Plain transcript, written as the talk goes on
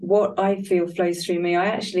what I feel flows through me, I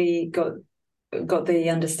actually got the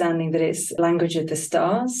understanding that it's language of the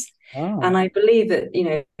stars. Oh, And I believe that,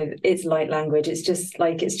 it's light language. It's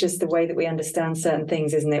just the way that we understand certain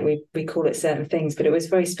things, isn't it? We call it certain things, but it was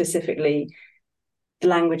very specifically the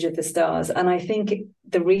language of the stars. And I think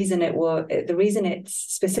the reason it's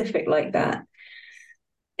specific like that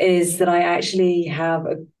is that I actually have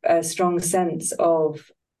a strong sense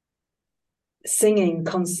of singing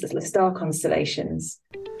star constellations.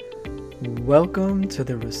 welcome to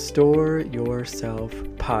the Restore Yourself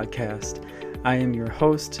podcast. I am your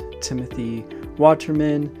host, Timothy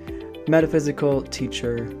Waterman, metaphysical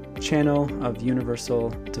teacher, channel of universal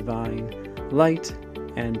divine light,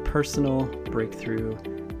 and personal breakthrough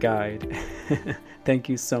guide. Thank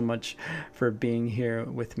you so much for being here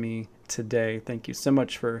with me today. Thank you so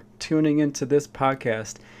much for tuning into this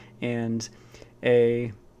podcast, and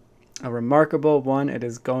a remarkable one it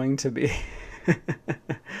is going to be.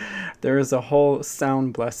 There is a whole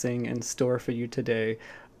sound blessing in store for you today.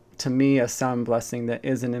 To me, a sound blessing that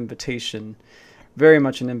is an invitation, very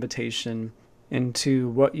much an invitation into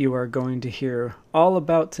what you are going to hear all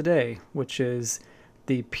about today, which is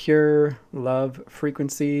the pure love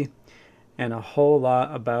frequency and a whole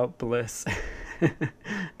lot about bliss.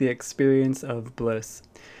 The experience of bliss.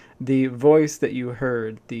 The voice that you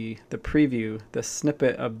heard, the preview, the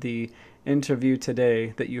snippet of the interview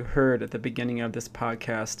today that you heard at the beginning of this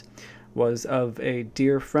podcast was of a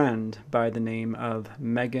dear friend by the name of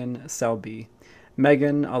Megan Selby.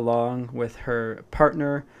 Megan, along with her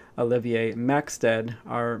partner Olivier Maxted,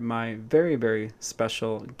 are my very, very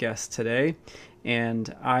special guests today.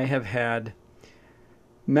 And I have had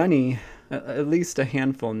many, at least a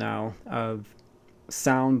handful now, of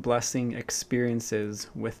sound blessing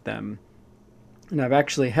experiences with them. And I've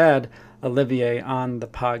actually had Olivier on the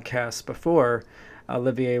podcast before.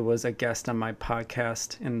 Olivier was a guest on my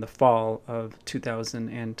podcast in the fall of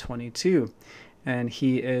 2022. And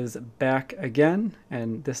he is back again.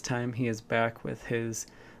 And this time he is back with his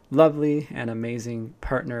lovely and amazing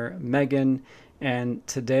partner, Megan. And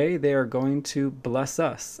today they are going to bless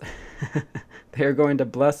us. They are going to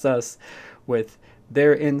bless us with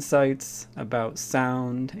their insights about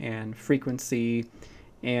sound and frequency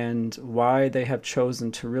and why they have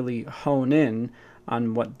chosen to really hone in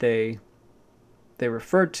on what they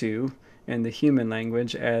refer to in the human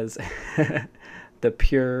language as the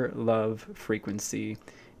pure love frequency,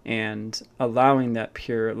 and allowing that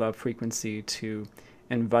pure love frequency to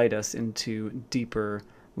invite us into deeper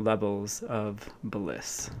levels of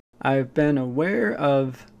bliss. I've been aware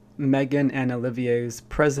of Megan and Olivier's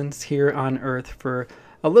presence here on Earth for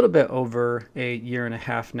a little bit over a year and a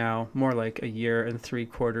half now, more like a year and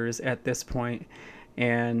 3/4 at this point.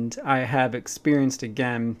 And I have experienced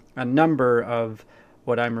again a number of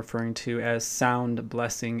what I'm referring to as sound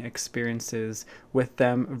blessing experiences with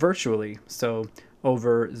them virtually, so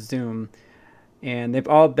over Zoom. And they've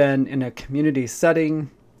all been in a community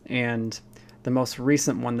setting, and the most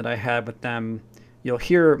recent one that I had with them, you'll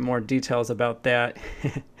hear more details about that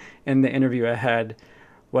in the interview ahead.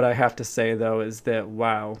 What I have to say, though, is that,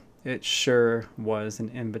 wow, it sure was an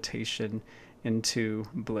invitation into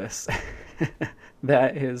bliss.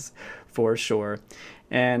 That is for sure.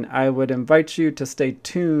 And I would invite you to stay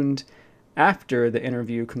tuned after the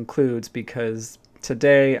interview concludes, because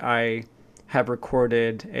today I have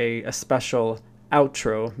recorded a special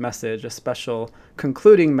outro message, a special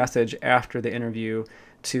concluding message after the interview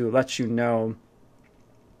to let you know,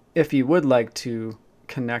 if you would like to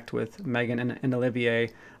connect with Megan and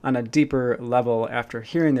Olivier on a deeper level after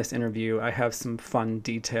hearing this interview, I have some fun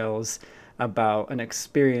details about an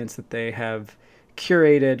experience that they have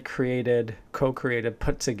curated, created, co-created,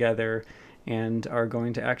 put together, and are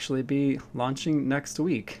going to actually be launching next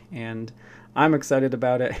week. And I'm excited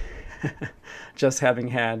about it, just having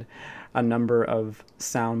had a number of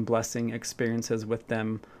sound blessing experiences with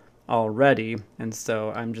them already. And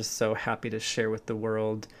so I'm just so happy to share with the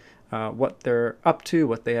world what they're up to,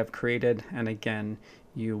 what they have created. And again,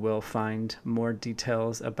 you will find more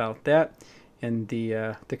details about that in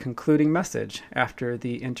the concluding message after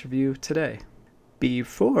the interview today.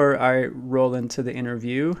 Before I roll into the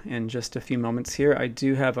interview in just a few moments here, I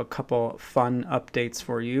do have a couple fun updates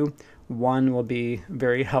for you. One will be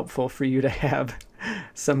very helpful for you to have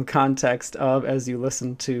some context of as you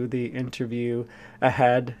listen to the interview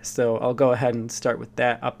ahead. So I'll go ahead and start with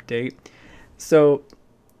that update. So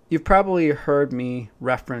you've probably heard me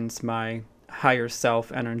reference my higher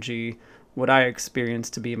self energy, what I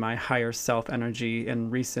experience to be my higher self energy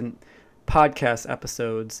in recent podcast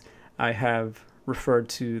episodes. I have referred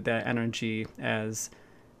to that energy as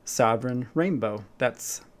sovereign rainbow.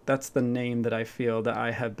 That's That's the name that I feel that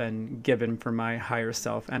I have been given for my higher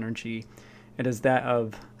self energy. It is that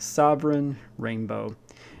of Sovereign Rainbow.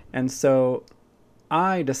 And so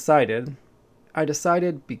I decided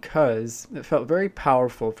because it felt very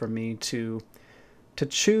powerful for me to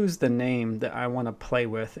choose the name that I want to play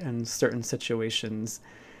with in certain situations.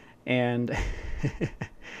 And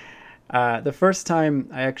the first time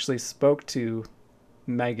I actually spoke to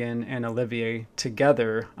Megan and Olivier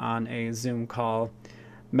together on a Zoom call,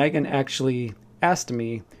 Megan actually asked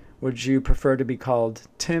me, would you prefer to be called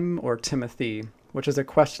Tim or Timothy? Which is a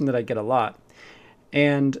question that I get a lot.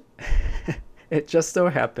 And it just so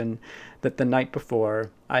happened that the night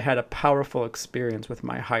before, I had a powerful experience with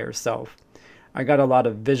my higher self. I got a lot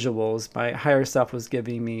of visuals. My higher self was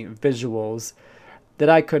giving me visuals that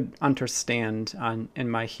I could understand in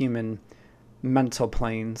my human mental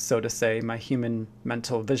plane, so to say, my human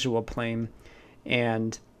mental visual plane.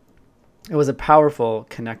 And it was a powerful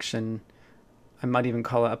connection. I might even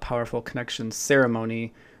call it a powerful connection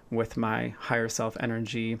ceremony with my higher self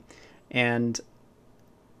energy. And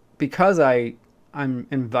because I'm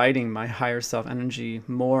inviting my higher self energy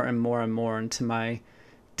more and more and more into my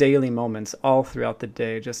daily moments all throughout the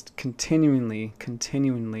day, just continually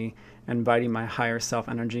inviting my higher self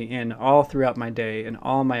energy in all throughout my day and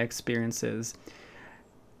all my experiences,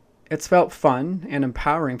 it's felt fun and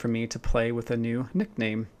empowering for me to play with a new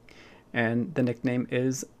nickname. And the nickname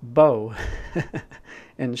is Bo,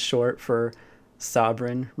 in short for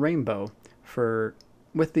Sovereign Rainbow,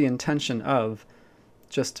 with the intention of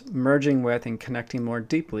just merging with and connecting more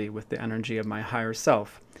deeply with the energy of my higher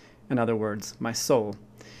self. In other words, my soul.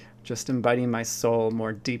 Just inviting my soul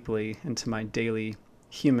more deeply into my daily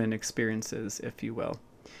human experiences, if you will.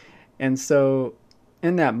 And so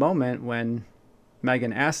in that moment when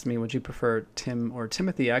Megan asked me, would you prefer Tim or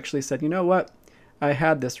Timothy? I actually said, you know what? I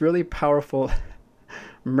had this really powerful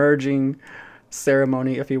merging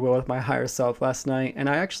ceremony, if you will, with my higher self last night. And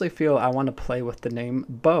I actually feel I want to play with the name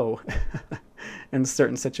Bo in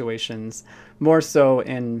certain situations, more so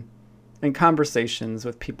in conversations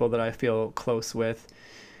with people that I feel close with.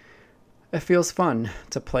 It feels fun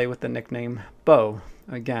to play with the nickname Bo,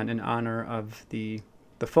 again, in honor of the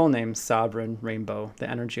full name Sovereign Rainbow, the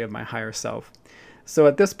energy of my higher self. So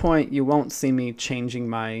at this point, you won't see me changing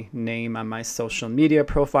my name on my social media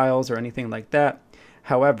profiles or anything like that.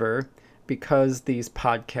 However, because these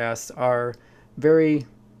podcasts are very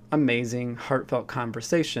amazing, heartfelt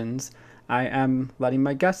conversations, I am letting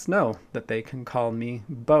my guests know that they can call me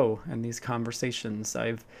Bo in these conversations.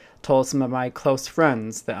 I've told some of my close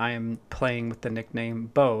friends that I am playing with the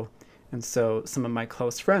nickname Bo. And so some of my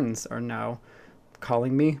close friends are now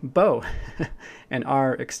calling me Bo and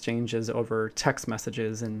our exchanges over text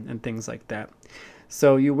messages and things like that.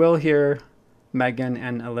 So you will hear Megan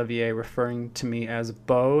and Olivier referring to me as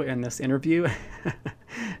Bo in this interview.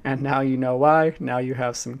 And now you know why. Now you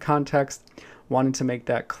have some context. Wanted to make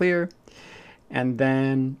that clear. And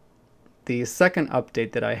then the second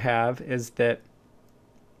update that I have is that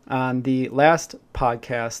on the last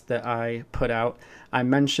podcast that I put out, I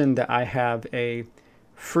mentioned that I have a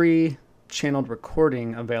free channeled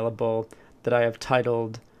recording available that I have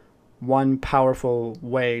titled One Powerful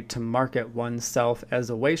Way to Market Oneself as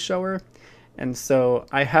a Way Shower. And so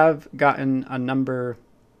I have gotten a number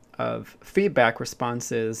of feedback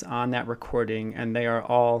responses on that recording, and they are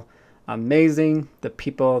all amazing. The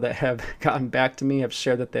people that have gotten back to me have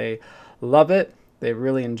shared that they love it. They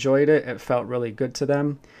really enjoyed it. It felt really good to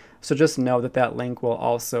them. So just know that that link will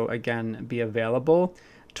also, again, be available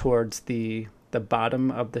towards the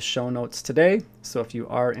bottom of the show notes today. So if you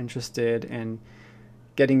are interested in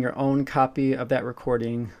getting your own copy of that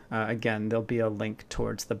recording, again, there'll be a link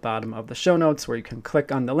towards the bottom of the show notes where you can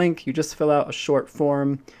click on the link. You just fill out a short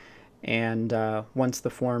form, and once the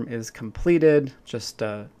form is completed, just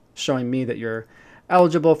showing me that you're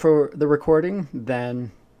eligible for the recording,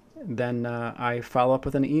 then I follow up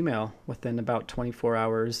with an email within about 24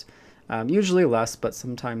 hours, usually less, but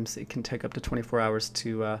sometimes it can take up to 24 hours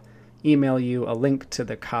to email you a link to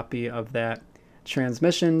the copy of that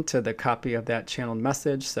transmission, to the copy of that channeled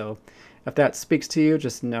message. So if that speaks to you,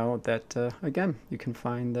 just know that, again, you can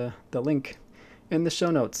find the link in the show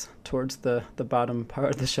notes towards the bottom part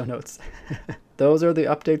of the show notes. Those are the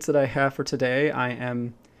updates that I have for today. I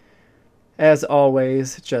am, as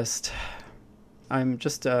always, I'm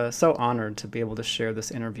just so honored to be able to share this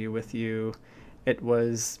interview with you.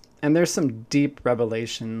 And there's some deep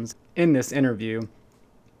revelations in this interview.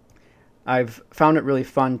 I've found it really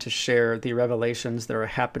fun to share the revelations that are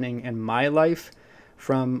happening in my life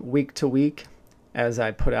from week to week. As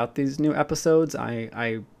I put out these new episodes,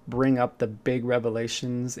 I bring up the big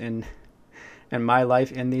revelations in in my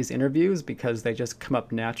life in these interviews because they just come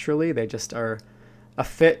up naturally. They just are a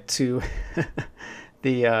fit to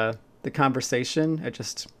the conversation. It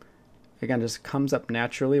just, again, just comes up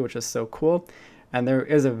naturally, which is so cool. And there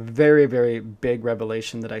is a very, very big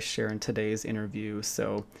revelation that I share in today's interview.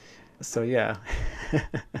 So yeah,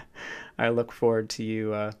 I look forward to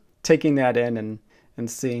you taking that in and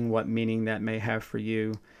seeing what meaning that may have for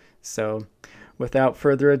you. So without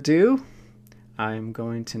further ado, I'm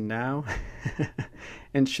going to now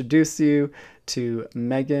introduce you to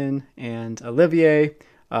Megan and Olivier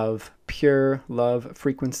of Pure Love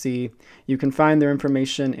Frequency. You can find their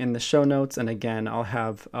information in the show notes. And again,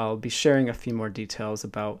 I'll be sharing a few more details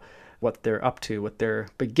about what they're up to, what they're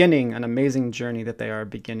beginning, an amazing journey that they are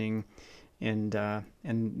beginning in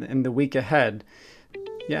the week ahead.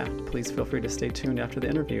 Yeah, please feel free to stay tuned after the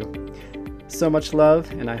interview. So much love,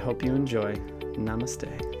 and I hope you enjoy. Namaste.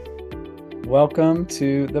 Welcome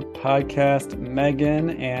to the podcast, Megan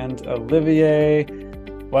and Olivier.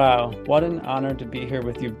 Wow, what an honor to be here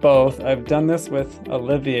with you both. I've done this with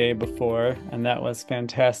Olivier before, and that was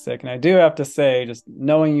fantastic. And I do have to say, just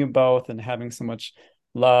knowing you both and having so much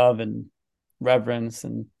love and reverence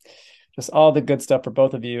and just all the good stuff for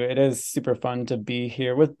both of you, it is super fun to be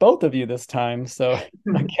here with both of you this time. So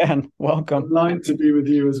again, welcome. I'd like to be with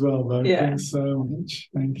you as well, though. Yeah. Thanks so much.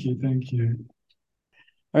 Thank you.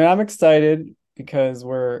 I mean, I'm excited because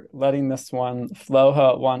we're letting this one flow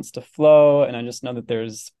how it wants to flow. And I just know that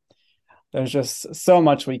there's just so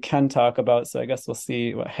much we can talk about. So I guess we'll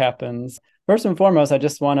see what happens. First and foremost, I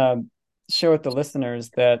just want to share with the listeners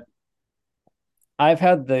that I've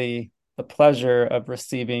had the pleasure of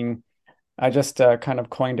receiving, I just kind of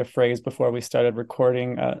coined a phrase before we started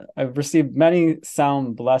recording. I've received many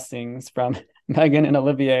sound blessings from Megan and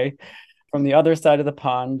Olivier from the other side of the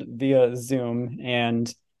pond via Zoom.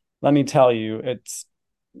 And let me tell you,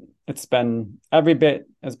 it's been every bit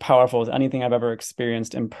as powerful as anything I've ever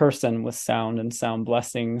experienced in person with sound and sound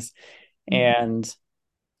blessings. Mm-hmm. And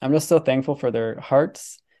I'm just so thankful for their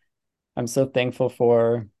hearts. I'm so thankful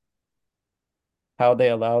for how they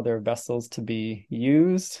allow their vessels to be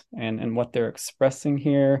used and what they're expressing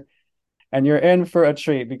here. And you're in for a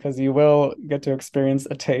treat because you will get to experience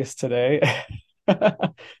a taste today.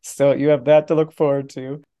 So you have that to look forward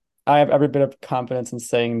to. I have every bit of confidence in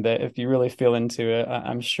saying that if you really feel into it,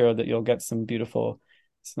 I'm sure that you'll get some beautiful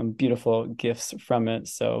gifts from it.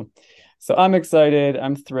 So I'm excited.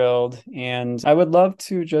 I'm thrilled. And I would love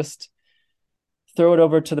to just throw it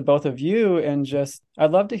over to the both of you. And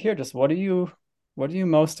I'd love to hear just what are you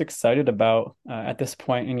most excited about at this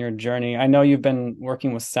point in your journey? I know you've been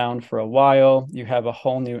working with sound for a while. You have a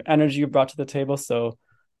whole new energy you brought to the table. So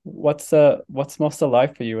what's most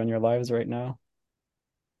alive for you in your lives right now?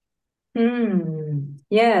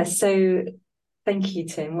 Yeah, so thank you,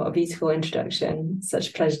 Tim. What a beautiful introduction. Such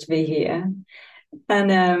a pleasure to be here.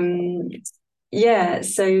 And yeah,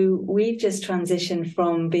 so we've just transitioned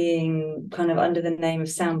from being kind of under the name of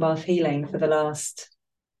Sound Bath Healing for the last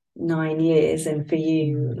 9 years, and for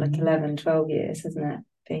you like 11, 12 years, hasn't it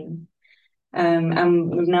been?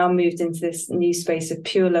 And we've now moved into this new space of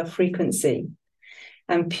Pure Love Frequency.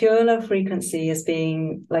 And Pure Love Frequency has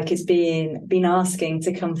been been asking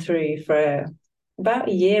to come through for about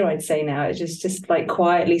a year, I'd say now. It just like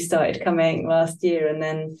quietly started coming last year, and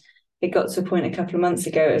then it got to a point a couple of months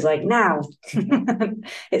ago. It was like, now,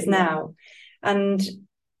 it's now. And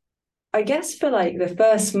I guess for like the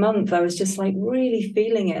first month, I was just like really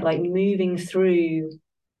feeling it, like moving through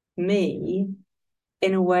me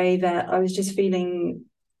in a way that I was just feeling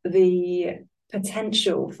the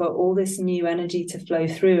potential for all this new energy to flow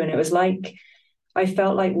through. And it was like, I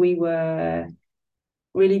felt like we were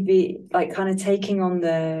really kind of taking on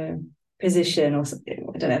the position, or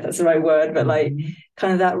I don't know if that's the right word, but like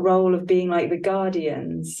kind of that role of being like the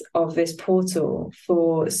guardians of this portal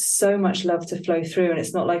for so much love to flow through. And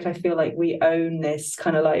it's not like I feel like we own this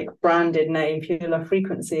kind of like branded name, Pure Love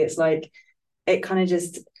Frequency. It's like it kind of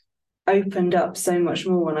just opened up so much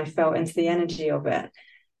more when I felt into the energy of it.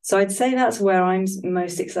 So I'd say that's where I'm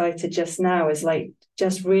most excited just now, is like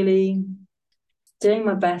just really doing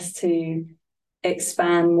my best to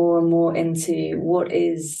expand more and more into what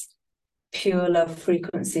is Pure Love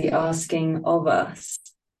Frequency asking of us,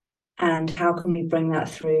 and how can we bring that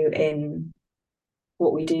through in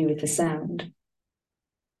what we do with the sound.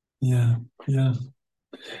 Yeah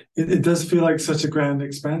it does feel like such a grand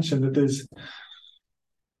expansion, that there's,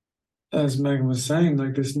 as Megan was saying,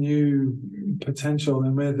 like this new potential,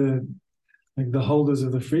 and we're the holders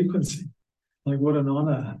of the frequency. Like what an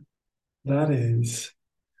honor that is.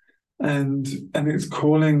 And it's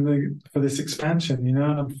calling for this expansion,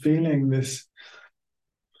 I'm feeling this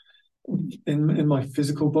in my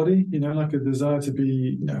physical body, like a desire to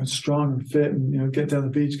be, strong and fit and, get down the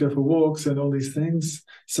beach, go for walks and all these things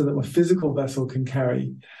so that my physical vessel can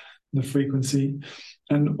carry the frequency.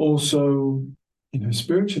 And also,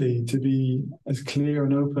 spiritually to be as clear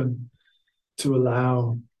and open to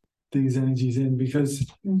allow these energies in, because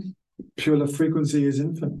pure love frequency is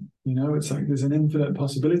infinite. It's like there's an infinite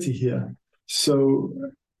possibility here. So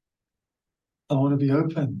I want to be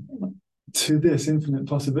open to this infinite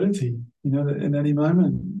possibility, that in any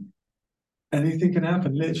moment, anything can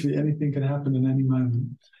happen. Literally anything can happen in any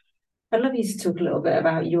moment. I'd love you to talk a little bit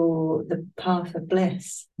about the path of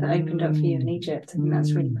bliss that opened up for you in Egypt. I think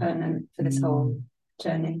that's really pertinent for this whole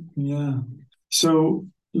journey. Yeah. So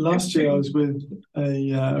last year I was with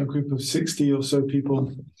a group of 60 or so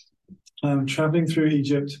people traveling through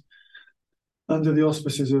Egypt under the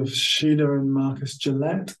auspices of Sheila and Marcus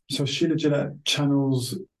Gillette. So Sheila Gillette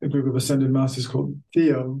channels a group of ascended masters called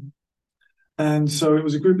Theo. And so it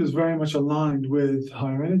was a group that's very much aligned with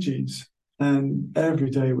higher energies. And every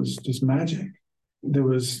day was just magic. There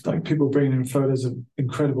was like people bringing in photos of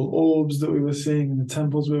incredible orbs that we were seeing in the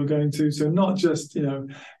temples we were going to. So not just, that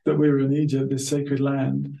we were in Egypt, this sacred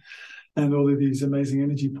land, and all of these amazing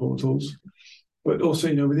energy portals, but also,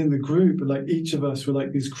 within the group, like each of us were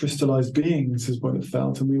like these crystallized beings is what it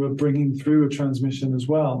felt. And we were bringing through a transmission as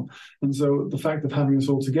well. And so the fact of having us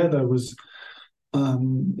all together was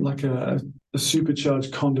like a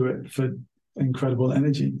supercharged conduit for incredible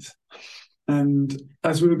energies. And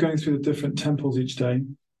as we were going through the different temples each day,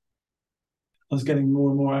 I was getting more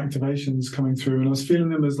and more activations coming through, and I was feeling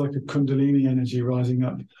them as like a kundalini energy rising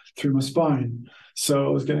up through my spine. So I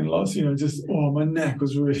was getting lots, my neck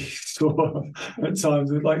was really sore at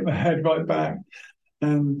times, with like my head right back.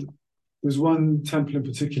 And there's one temple in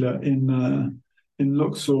particular in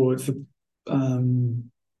Luxor. It's the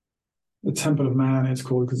Temple of Man, it's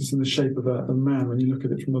called, because it's in the shape of a man when you look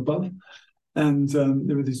at it from above. And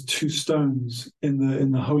there were these two stones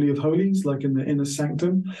in the Holy of Holies, like in the inner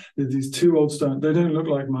sanctum. There's these two old stones. They don't look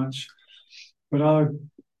like much, but our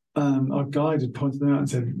guide had pointed them out and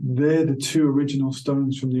said, they're the two original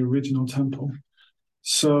stones from the original temple.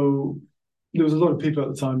 So there was a lot of people at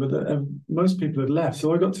the time, but most people had left.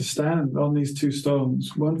 So I got to stand on these two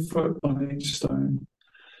stones, 1 foot on each stone,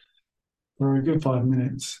 for a good 5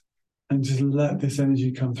 minutes, and just let this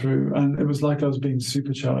energy come through. And it was like I was being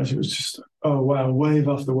supercharged. It was just, oh, wow, wave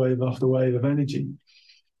after wave after wave of energy.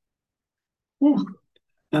 Whew.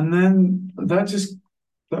 And then that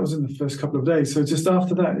was in the first couple of days. So just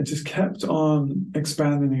after that, it just kept on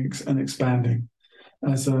expanding and expanding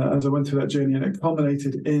as I went through that journey. And it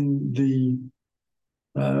culminated in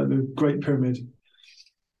the Great Pyramid.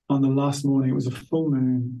 On the last morning, it was a full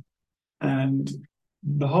moon. And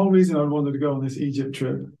the whole reason I wanted to go on this Egypt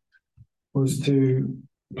trip was to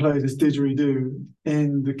play this didgeridoo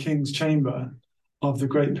in the king's chamber of the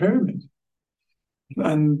Great Pyramid.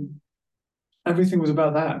 And everything was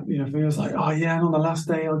about that. For me, I was like, oh yeah, and on the last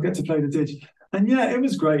day I'll get to play the didge. And yeah, it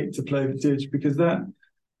was great to play the didge, because the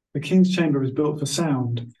king's chamber is built for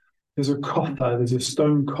sound. There's a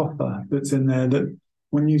stone coffer that's in there that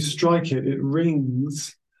when you strike it, it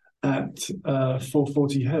rings at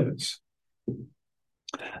 440 hertz.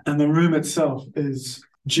 And the room itself is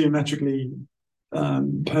geometrically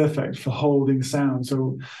perfect for holding sound.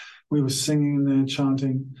 So we were singing in there,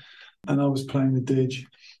 chanting, and I was playing the didge.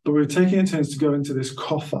 But we were taking it turns to go into this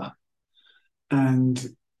coffer,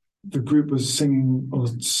 and the group was singing or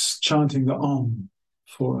chanting the Om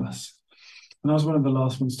for us. And I was one of the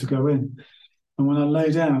last ones to go in. And when I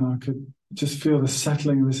lay down, I could just feel the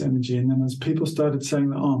settling of this energy. And then as people started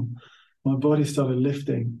saying the Om, my body started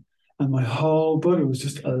lifting, and my whole body was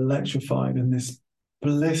just electrified in this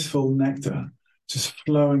blissful nectar just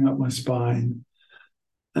flowing up my spine,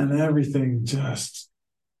 and everything just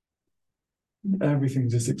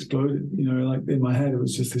exploded. Like in my head, it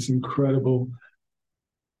was just this incredible,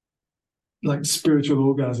 like spiritual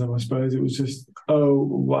orgasm, I suppose. It was just, oh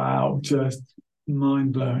wow, just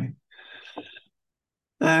mind blowing.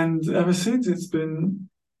 And ever since,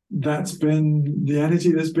 that's been the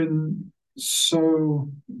energy that's been so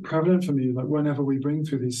prevalent for me. Like whenever we bring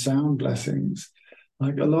through these sound blessings,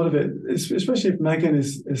 like a lot of it, especially if Megan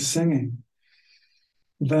is singing,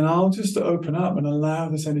 then I'll just open up and allow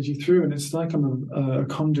this energy through. And it's like I'm a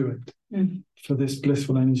conduit for this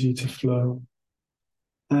blissful energy to flow.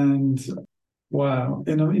 And wow,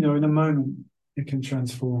 in a moment, it can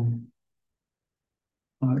transform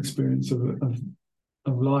my experience of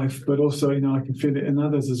life. But also, I can feel it in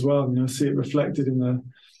others as well. See it reflected in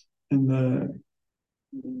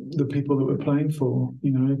the people that we're playing for. I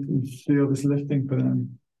can feel this lifting for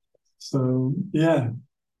them. So yeah,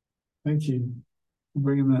 Thank you for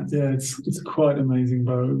bringing that. Yeah, it's quite amazing,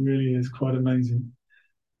 Bo. It really is quite amazing.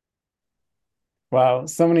 Wow,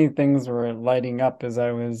 so many things were lighting up as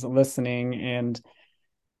I was listening, and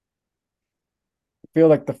I feel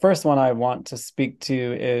like the first one I want to speak to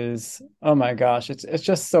is, oh my gosh, it's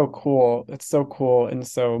just so cool. It's so cool. And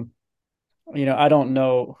so, I don't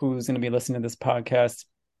know who's going to be listening to this podcast.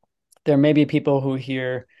 There may be people who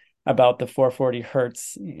hear about the 440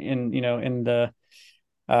 hertz in the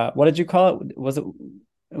what did you call it? It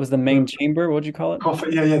was the main The chamber? What did you call it?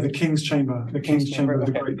 prophet, yeah, the King's Chamber, the King's King's Chamber chamber.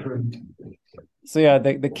 of the Okay. Great Pyramid. So yeah,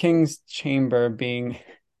 the King's chamber being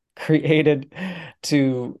created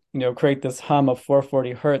to, create this hum of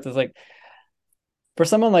 440 hertz is like, for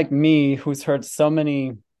someone like me who's heard so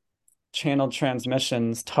many channel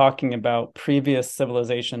transmissions talking about previous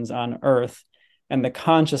civilizations on Earth and the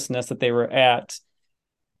consciousness that they were at,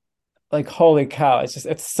 like holy cow,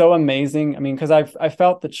 it's so amazing. I mean, because I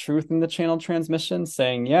felt the truth in the channel transmission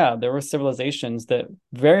saying, yeah, there were civilizations that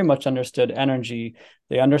very much understood energy.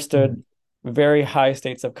 They understood very high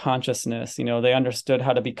states of consciousness. They understood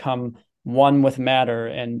how to become one with matter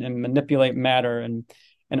and manipulate matter and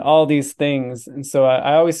all these things. And so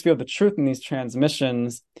I always feel the truth in these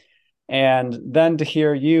transmissions. And then to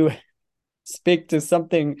hear you speak to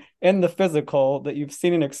something in the physical that you've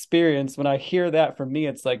seen and experienced, when I hear that, for me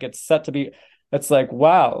it's like it's like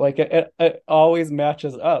wow, like it always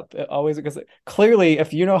matches up. It always, because clearly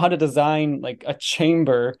if you know how to design like a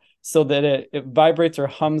chamber so that it vibrates or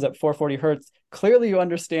hums at 440 hertz, clearly you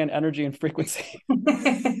understand energy and frequency.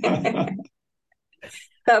 That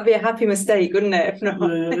would be a happy mistake, wouldn't it? If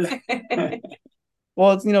not.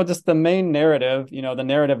 Well, it's just the main narrative, the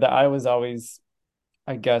narrative that I was always,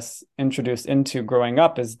 I guess, introduced into growing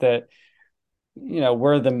up is that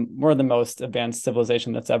we're the most advanced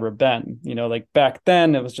civilization that's ever been. Like back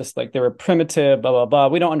then it was just like they were primitive, blah blah blah.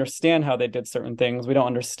 We don't understand how they did certain things. We don't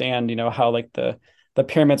understand how like the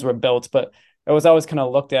pyramids were built, but it was always kind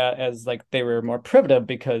of looked at as like they were more primitive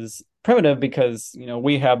because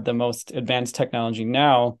we have the most advanced technology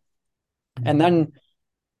now. And then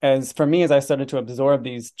as for me, as I started to absorb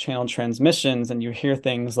these channel transmissions, and you hear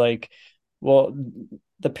things like, well,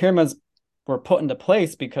 the pyramids were put into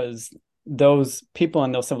place because those people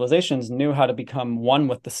in those civilizations knew how to become one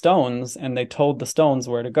with the stones, and they told the stones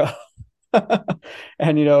where to go.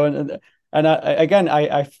 And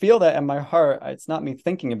I feel that in my heart. It's not me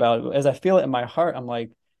thinking about it. As I feel it in my heart, I'm like,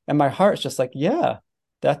 and my heart's just like, yeah,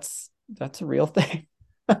 that's a real thing.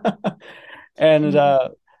 And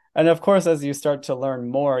and of course, as you start to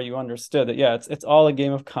learn more, you understood that, yeah, it's all a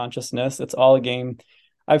game of consciousness. It's all a game.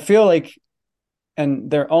 I feel like in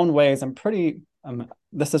their own ways,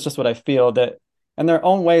 this is just what I feel, that in their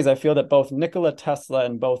own ways, I feel that both Nikola Tesla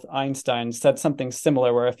and both Einstein said something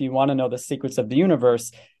similar, where if you want to know the secrets of the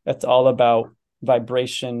universe, it's all about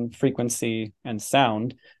vibration, frequency, and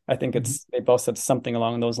sound. I think they both said something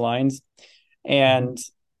along those lines. And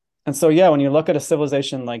so, yeah, when you look at a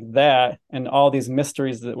civilization like that and all these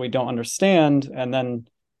mysteries that we don't understand, and then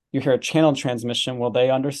you hear a channel transmission, well,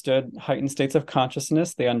 they understood heightened states of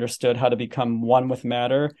consciousness. They understood how to become one with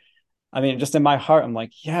matter. I mean, just in my heart, I'm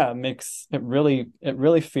like, yeah, it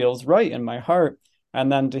really feels right in my heart.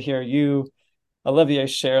 And then to hear you, Olivier,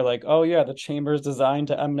 share like, oh yeah, the chamber is designed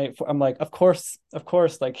to emanate. I'm like, of course,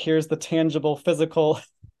 like here's the tangible physical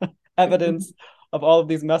evidence of all of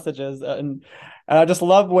these messages. And I just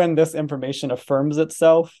love when this information affirms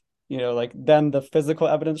itself, like then the physical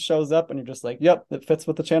evidence shows up and you're just like, yep, it fits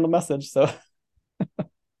with the channel message. So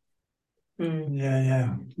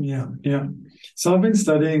yeah. So I've been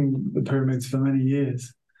studying the pyramids for many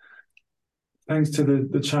years, thanks to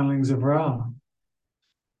the channelings of Ra.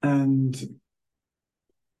 And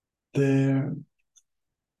there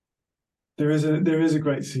is a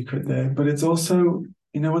great secret there, but it's also,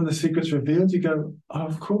 when the secret's revealed, you go, oh,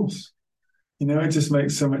 of course. It just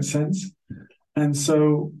makes so much sense. And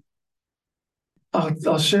so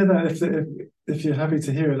I'll share that if you're happy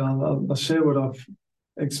to hear it. I'll share what I've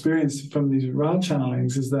experienced from these Ra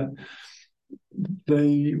channelings, is that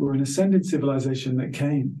they were an ascended civilization that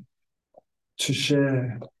came to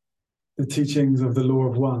share the teachings of the law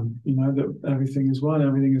of one, that everything is one,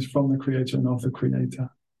 everything is from the creator and of the creator.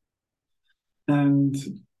 And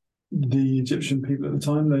the Egyptian people at the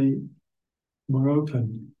time, they were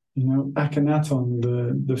open.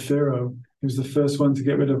 Akhenaton, the pharaoh, he was the first one to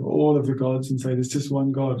get rid of all of the gods and say, there's just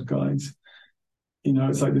one God, guys.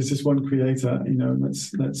 It's like there's just one creator,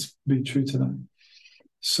 let's be true to that.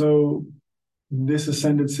 So this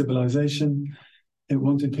ascended civilization, it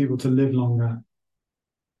wanted people to live longer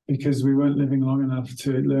because we weren't living long enough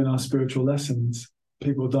to learn our spiritual lessons.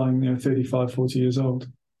 People dying 35, 40 years old.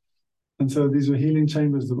 And so these were healing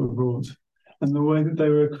chambers that were brought. And the way that they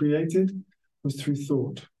were created was through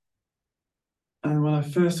thought. And when I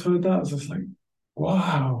first heard that, I was just like,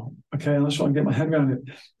 wow, okay, I'll try and get my head around it.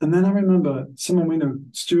 And then I remember someone we know,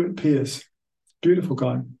 Stuart Pearce, beautiful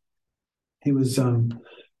guy. He was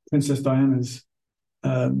Princess Diana's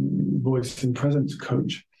voice and presence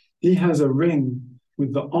coach. He has a ring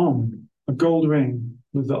with the Om, a gold ring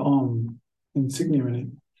with the Om insignia in it,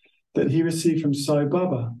 that he received from Sai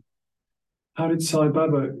Baba. How did Sai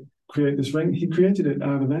Baba create this ring? He created it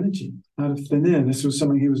out of energy, out of thin air. This was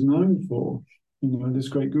something he was known for, this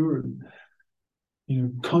great guru.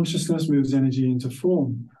 Consciousness moves energy into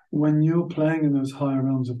form. When you're playing in those higher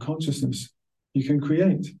realms of consciousness, you can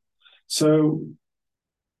create. So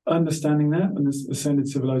understanding that, and this ascended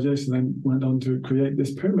civilization then went on to create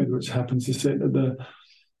this pyramid, which happens to sit at the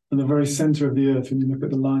very center of the earth. When you look at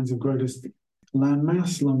the lines of greatest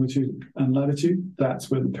landmass, longitude and latitude, that's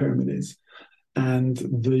where the pyramid is. And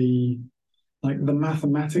the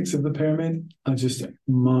mathematics of the pyramid are just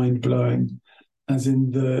mind-blowing, as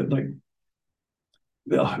in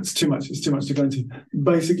it's too much to go into.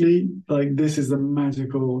 Basically, this is the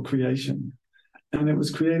magical creation, and it was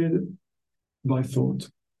created by thought.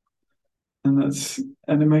 And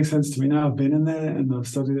it makes sense to me now. I've been in there and I've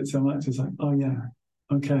studied it so much. It's like, oh yeah,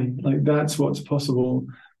 okay, that's what's possible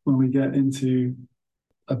when we get into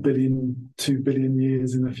 1 billion, 2 billion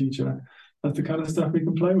years in the future. That's the kind of stuff we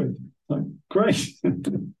can play with. Great.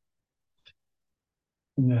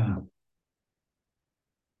 Yeah.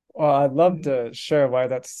 Well, I'd love to share why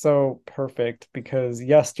that's so perfect, because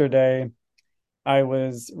yesterday I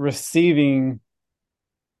was receiving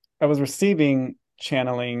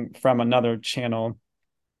channeling from another channel,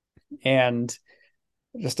 and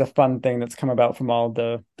just a fun thing that's come about from all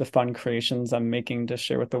the fun creations I'm making to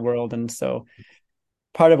share with the world. And so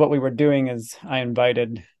part of what we were doing is I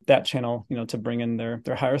invited that channel, to bring in their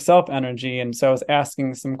higher self energy. And so I was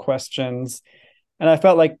asking some questions, and I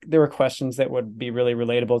felt like there were questions that would be really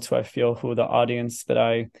relatable to, I feel, who the audience that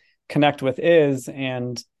I connect with is.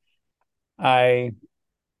 And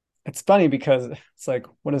it's funny because it's like,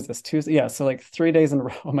 what is this, Tuesday? Yeah. So 3 days in a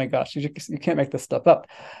row. Oh my gosh, you can't make this stuff up.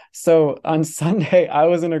 So on Sunday, I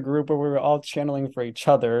was in a group where we were all channeling for each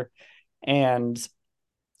other. And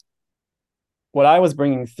what I was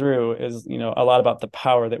bringing through is, a lot about the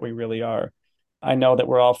power that we really are. I know that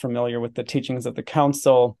we're all familiar with the teachings of the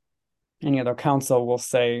council. Any other council will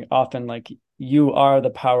say often, you are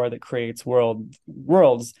the power that creates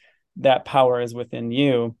worlds. That power is within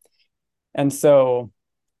you. And so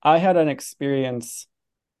I had an experience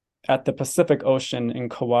at the Pacific Ocean in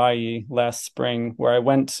Kauai last spring where I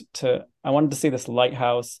wanted to see this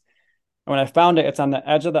lighthouse. And when I found it, it's on the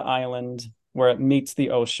edge of the island where it meets the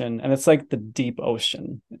ocean. And it's like the deep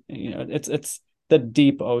ocean. It's the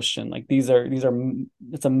deep ocean.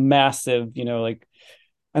 It's a massive,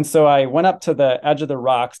 and so I went up to the edge of the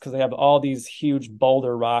rocks because they have all these huge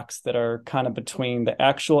boulder rocks that are kind of between the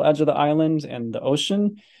actual edge of the island and the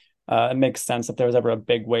ocean. It makes sense. If there was ever a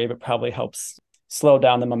big wave, it probably helps slow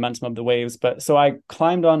down the momentum of the waves. But so I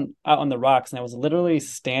climbed out on the rocks, and I was literally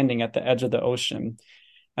standing at the edge of the ocean,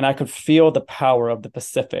 and I could feel the power of the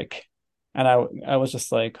Pacific. And I was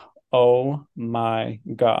just like, oh my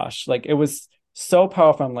gosh. It was so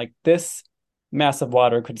powerful. I'm like, this massive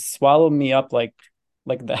water could swallow me up like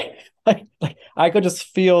that. I could just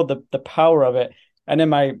feel the power of it. And in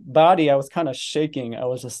my body, I was kind of shaking. I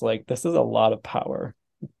was just like, this is a lot of power.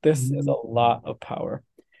 This is a lot of power.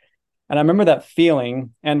 And I remember that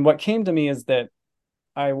feeling. And what came to me is that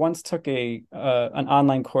I once took an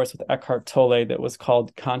online course with Eckhart Tolle that was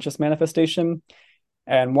called Conscious Manifestation.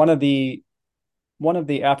 And one of the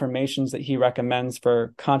affirmations that he recommends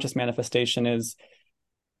for conscious manifestation is,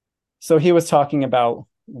 so he was talking about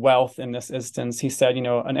wealth in this instance. He said,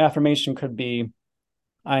 an affirmation could be,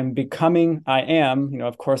 I am,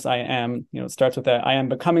 of course I am, it starts with that, I am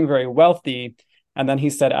becoming very wealthy. And then he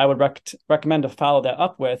said, I would recommend to follow that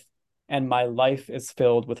up with, and my life is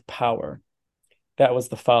filled with power. That was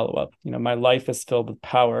the follow-up. My life is filled with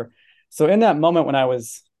power. So in that moment when I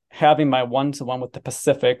was having my one-to-one with the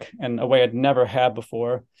Pacific in a way I'd never had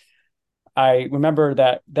before, I remember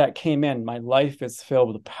that came in, my life is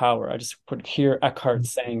filled with power. I just could hear Eckhart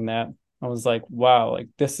saying that. I was like, wow,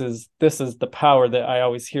 this is the power that I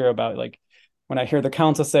always hear about. When I hear the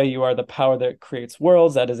council say, you are the power that creates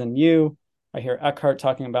worlds, that is in you. I hear Eckhart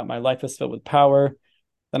talking about my life is filled with power.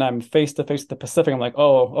 Then I'm face to face with the Pacific. I'm like,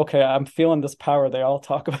 oh, okay, I'm feeling this power they all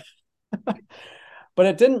talk about. But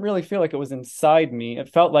it didn't really feel like it was inside me.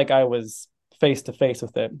 It felt like I was face to face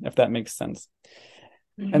with it, if that makes sense.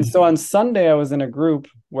 Mm-hmm. And so on Sunday, I was in a group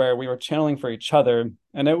where we were channeling for each other.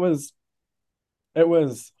 And it was it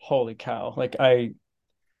was holy cow. Like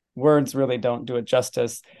words really don't do it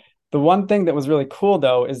justice. The one thing that was really cool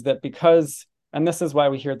though is that because, and this is why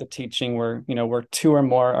we hear the teaching where, where two or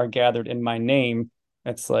more are gathered in my name,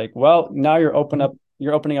 it's like, well, now you're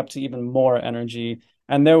opening up to even more energy.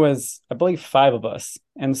 And there was, I believe, 5 of us.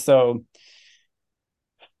 And so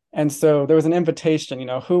there was an invitation,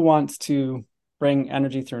 who wants to bring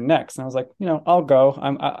energy through next? And I was like, I'll go.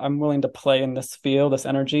 I'm willing to play in this field, this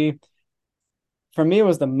energy. For me, it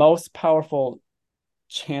was the most powerful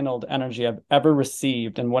channeled energy I've ever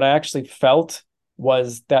received. And what I actually felt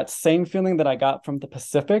was that same feeling that I got from the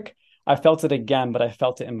Pacific. I felt it again, but I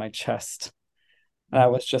felt it in my chest. And I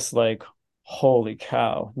was just like, holy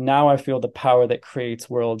cow. Now I feel the power that creates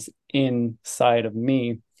worlds inside of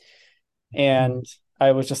me. And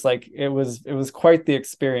I was just like, it was quite the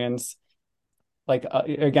experience. Like,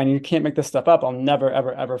 again, you can't make this stuff up. I'll never,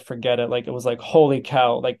 ever, ever forget it. Like, it was like, holy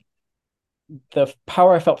cow. Like, the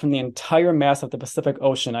power I felt from the entire mass of the Pacific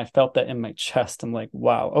Ocean, I felt that in my chest. I'm like,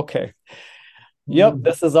 wow, okay. Yep,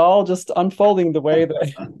 this is all just unfolding the way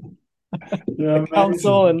that the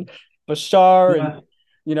council and Bashar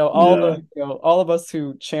and all of us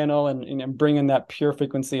who channel and bring in that pure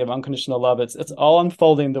frequency of unconditional love. It's all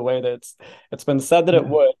unfolding the way that it's been said that it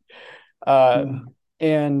would.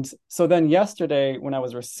 And so then yesterday, when I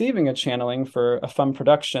was receiving a channeling for a fun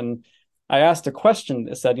production, I asked a question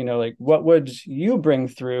that said, like, what would you bring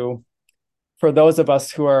through for those of us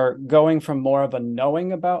who are going from more of a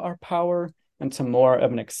knowing about our power into more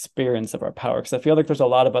of an experience of our power? Because I feel like there's a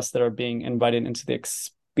lot of us that are being invited into the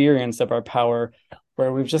experience of our power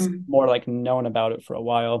where we've just more like known about it for a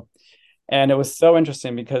while. And it was so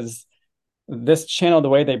interesting because this channel, the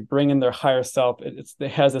way they bring in their higher self,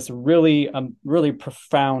 it has this really, really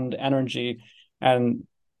profound energy. And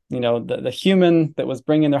the human that was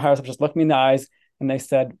bringing their higher self just looked me in the eyes and they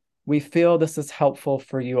said, we feel this is helpful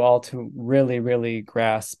for you all to really, really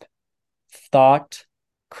grasp. Thought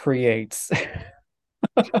creates.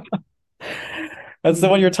 And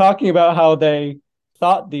so when you're talking about how they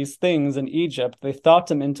thought these things in Egypt, they thought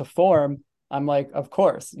them into form. I'm like, of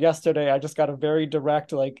course. Yesterday, I just got a very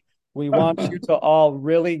direct, like, we want you to all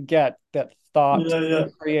really get that thought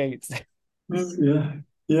creates. Yeah.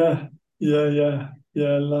 I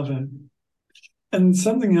love it. And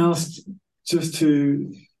something else, just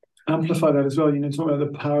to amplify that as well, talking about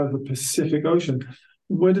the power of the Pacific Ocean.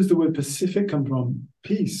 Where does the word Pacific come from?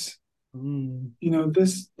 Peace.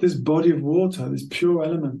 This body of water, this pure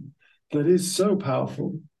element that is so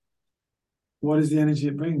powerful. What is the energy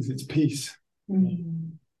it brings? It's peace.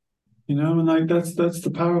 And like that's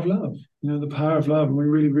the power of love. The power of love. And we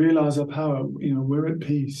really realize our power. We're at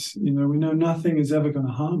peace. We know nothing is ever going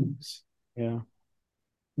to harm us. Yeah.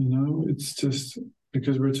 It's just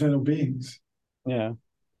because we're eternal beings. Yeah.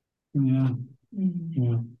 Yeah.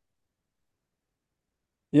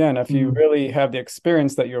 Yeah, and if you really have the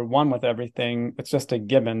experience that you're one with everything, it's just a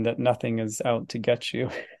given that nothing is out to get you.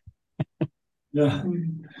 Yeah.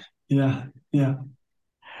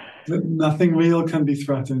 Nothing real can be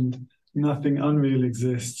threatened. Nothing unreal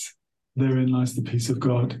exists. Therein lies the peace of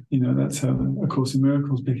God. That's how A Course in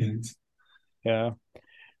Miracles begins. Yeah.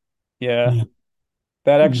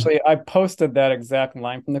 That actually, I posted that exact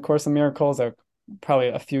line from the Course in Miracles probably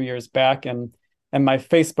a few years back, and my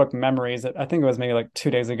Facebook memories, I think it was maybe like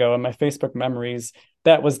 2 days ago, and my Facebook memories,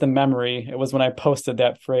 that was the memory. It was when I posted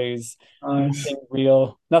that phrase, nice.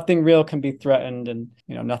 Nothing real can be threatened, and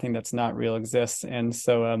nothing that's not real exists. And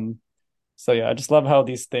so yeah, I just love how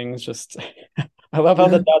these things just I love how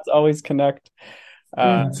the dots always connect.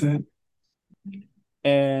 That's it.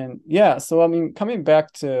 And yeah, so I mean, coming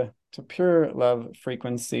back to pure love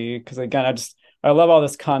frequency, because again, I love all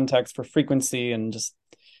this context for frequency and just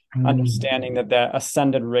understanding that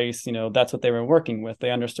ascended race, that's what they were working with.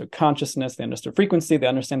 They understood consciousness, they understood frequency, they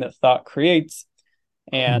understand that thought creates.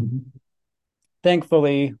 And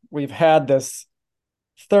thankfully, we've had this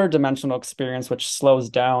third dimensional experience, which slows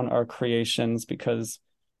down our creations because,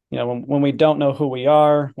 when we don't know who we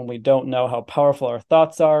are, when we don't know how powerful our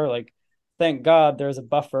thoughts are, like, thank God there's a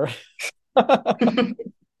buffer. Because,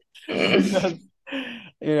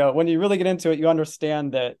 when you really get into it, you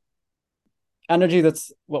understand that energy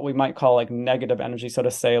that's what we might call like negative energy, so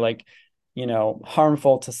to say, like,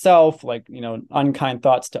 harmful to self, like, unkind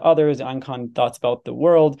thoughts to others, unkind thoughts about the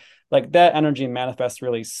world, like that energy manifests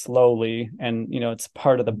really slowly. And, it's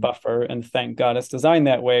part of the buffer. And thank God it's designed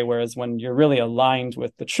that way. Whereas when you're really aligned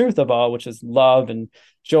with the truth of all, which is love and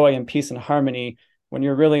joy and peace and harmony, when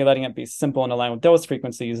you're really letting it be simple and aligned with those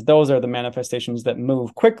frequencies, those are the manifestations that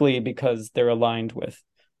move quickly because they're aligned with,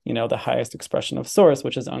 the highest expression of source,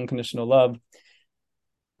 which is unconditional love.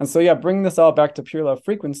 And so, yeah, bring this all back to pure love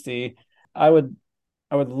frequency. I would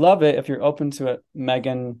love it if you're open to it,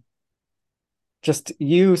 Megan, just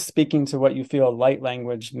you speaking to what you feel light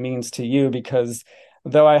language means to you, because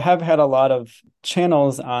though I have had a lot of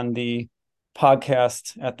channels on the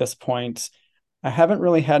podcast at this point, I haven't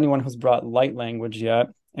really had anyone who's brought light language yet.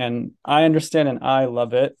 And I understand and I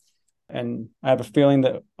love it. And I have a feeling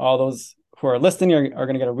that all those who are listening are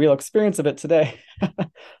going to get a real experience of it today.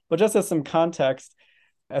 But just as some context,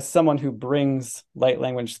 as someone who brings light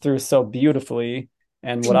language through so beautifully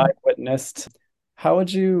and what I witnessed,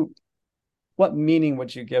 what meaning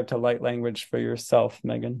would you give to light language for yourself,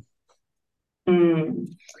 Megan?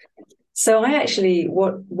 So I actually,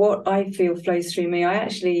 what I feel flows through me, I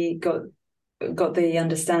actually got the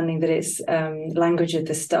understanding that it's language of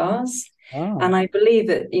the stars. And I believe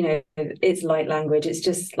that, it's light language. It's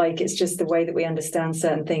just the way that we understand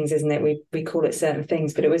certain things, isn't it? We call it certain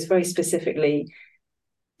things, but it was very specifically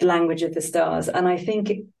the language of the stars. And I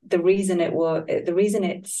think the reason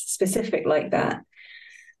it's specific like that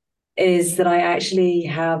is that I actually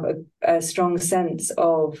have a strong sense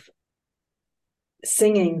of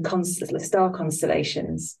singing star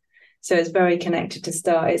constellations. So it's very connected to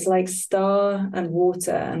star. It's like star and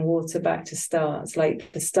water back to stars.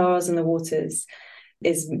 Like the stars and the waters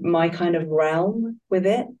is my kind of realm with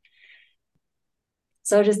it.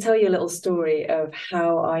 So I'll just tell you a little story of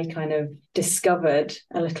how I kind of discovered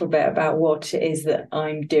a little bit about what it is that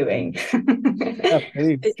I'm doing. Yeah,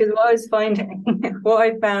 because what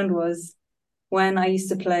I found was when I used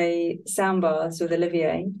to play sound bars with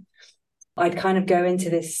Olivier, I'd kind of go into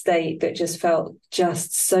this state that just felt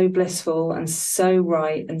just so blissful and so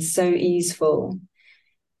right and so easeful.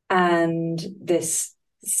 And this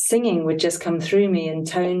singing would just come through me and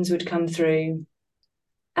tones would come through.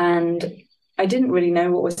 And I didn't really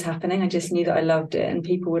know what was happening. I just knew that I loved it and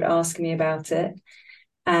people would ask me about it.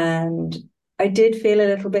 And I did feel a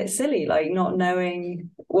little bit silly, like not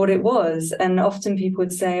knowing what it was. And often people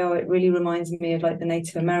would say, oh, it really reminds me of like the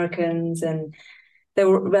Native Americans. And there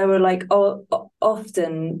were like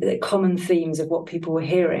often the common themes of what people were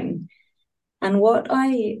hearing. And what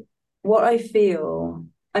I feel,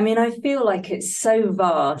 I feel like it's so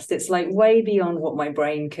vast. It's like way beyond what my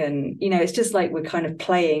brain can, it's just like we're kind of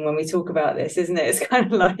playing when we talk about this, isn't it? It's kind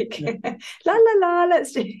of like, la, la, la,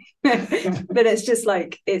 let's do. But it's just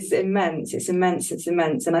like, it's immense.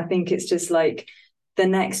 And I think it's just like, the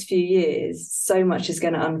next few years, so much is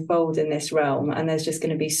going to unfold in this realm, and there's just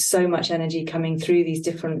going to be so much energy coming through these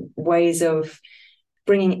different ways of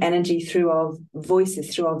bringing energy through our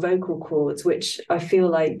voices, through our vocal cords, which I feel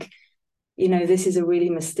like, this is a really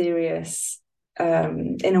mysterious,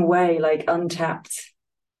 in a way, like untapped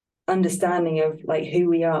understanding of like who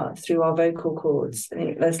we are through our vocal cords. I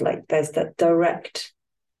think there's that direct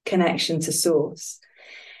connection to source.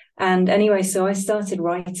 And anyway, so I started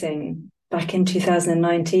writing back in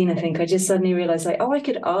 2019, I think. I just suddenly realized like, I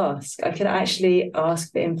could actually ask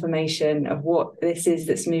for information of what this is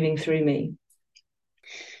that's moving through me.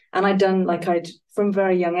 And from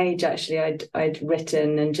very young age, actually, I'd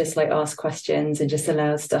written and just like asked questions and just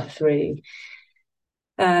allowed stuff through.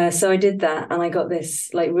 So I did that, and I got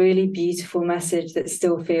this like really beautiful message that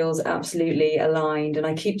still feels absolutely aligned. And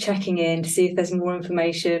I keep checking in to see if there's more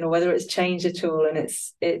information or whether it's changed at all. And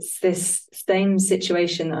it's this same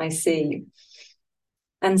situation that I see.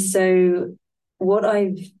 And so what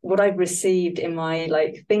I've received in my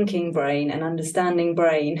like thinking brain and understanding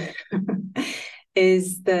brain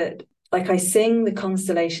is that like I sing the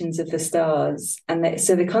constellations of the stars, and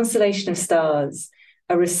so the constellation of stars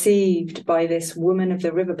are received by this woman of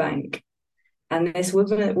the riverbank. And this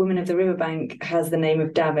woman of the riverbank has the name of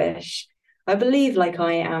Davish. I believe like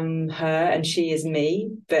I am her and she is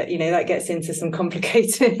me, but that gets into some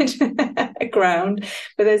complicated ground.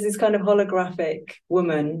 But there's this kind of holographic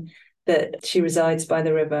woman that she resides by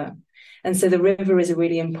the river. And so the river is a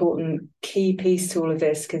really important key piece to all of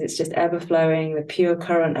this, because it's just ever flowing, the pure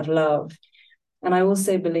current of love. And I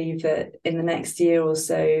also believe that in the next year or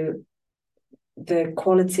so, the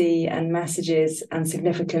quality and messages and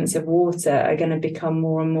significance of water are going to become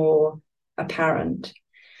more and more apparent.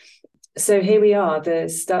 So here we are,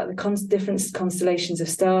 the different constellations of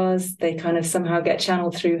stars, they kind of somehow get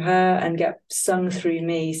channeled through her and get sung through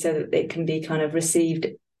me so that it can be kind of received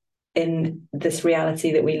in this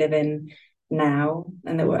reality that we live in now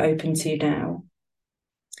and that we're open to now.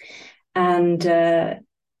 And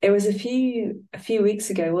it was a few weeks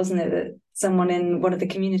ago, wasn't it, that someone in one of the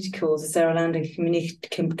community calls, the Sarah Landon community,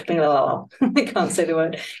 I can't say the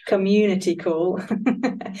word, community call,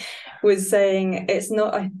 was saying it's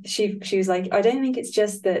not. She was like, I don't think it's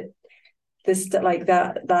just that this like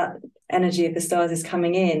that energy of the stars is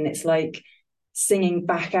coming in, it's like singing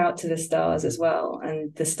back out to the stars as well,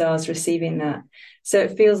 and the stars receiving that. So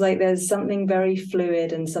it feels like there's something very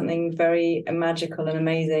fluid and something very magical and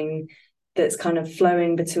amazing that's kind of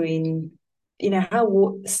flowing between, you know,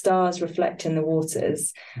 how stars reflect in the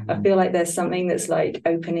waters. I feel like there's something that's like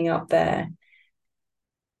opening up there.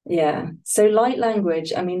 Yeah. So light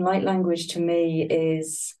language, I mean, light language to me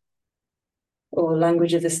is, or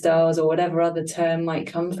language of the stars, or whatever other term might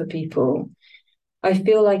come for people, I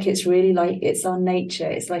feel like it's really like it's our nature.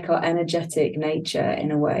 It's like our energetic nature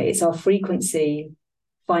in a way. It's our frequency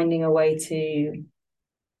finding a way to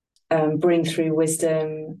bring through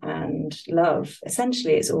wisdom and love.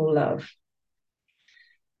 Essentially, it's all love.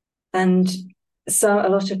 And so a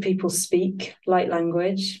lot of people speak light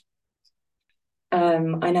language.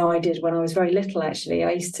 I know I did when I was very little, actually.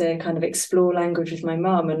 I used to kind of explore language with my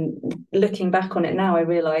mum, and looking back on it now, I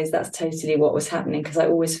realise that's totally what was happening, because I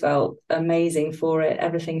always felt amazing for it.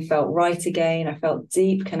 Everything felt right again. I felt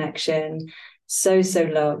deep connection, so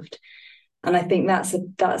loved. And I think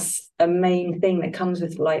that's a main thing that comes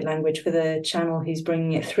with light language for the channel who's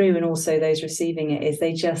bringing it through, and also those receiving it, is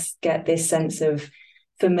they just get this sense of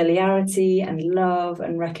familiarity and love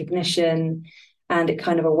and recognition. And it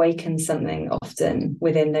kind of awakens something often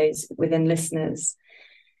within listeners.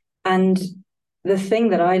 And the thing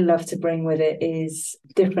that I love to bring with it is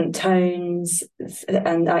different tones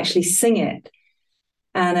and actually sing it.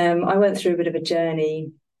 And I went through a bit of a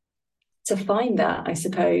journey to find that, I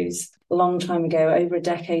suppose, a long time ago, over a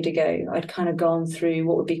decade ago. I'd kind of gone through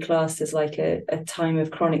what would be classed as like a time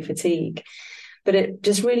of chronic fatigue. But it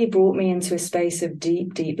just really brought me into a space of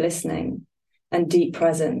deep listening and deep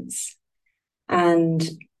presence. And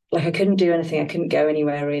like, I couldn't do anything. I couldn't go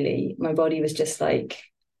anywhere, really. My body was just like,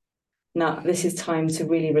 no, this is time to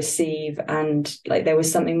really receive. And like, there was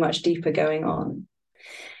something much deeper going on.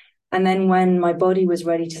 And then when my body was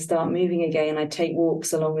ready to start moving again, I'd take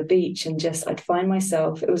walks along the beach and I'd find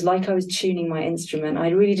myself, it was like I was tuning my instrument.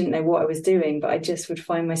 I really didn't know what I was doing, but I just would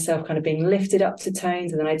find myself kind of being lifted up to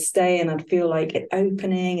tones, and then I'd stay and I'd feel like it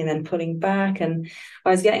opening and then pulling back. And I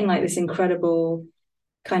was getting like this incredible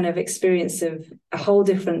kind of experience of a whole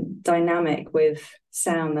different dynamic with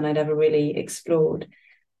sound than I'd ever really explored.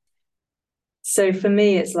 So for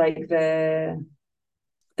me, it's like the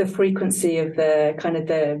frequency of the kind of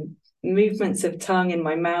the movements of tongue in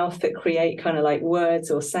my mouth that create kind of like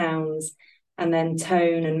words or sounds, and then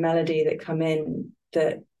tone and melody that come in,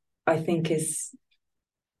 that I think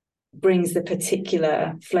brings the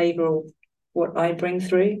particular flavor of what I bring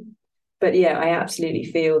through. But yeah, I absolutely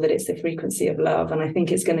feel that it's the frequency of love. And I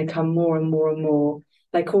think it's going to come more and more and more.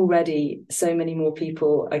 Like, already so many more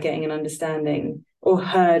people are getting an understanding or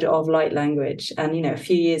heard of light language. And, you know, a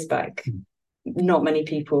few years back, not many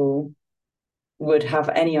people would have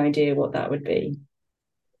any idea what that would be.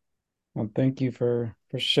 Well, thank you for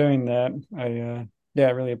sharing that.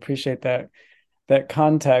 I really appreciate that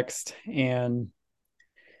context. And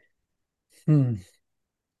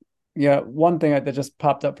yeah, one thing that just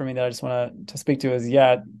popped up for me that I just want to speak to is,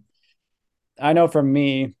 I know for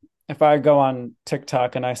me, if I go on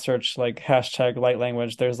TikTok and I search like hashtag light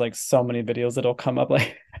language, there's like so many videos that'll come up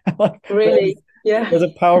like Really? Yeah. There's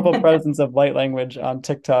a powerful presence of light language on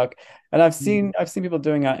TikTok. And I've seen people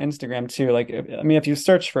doing it on Instagram too. Like, if you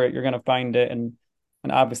search for it, you're going to find it. And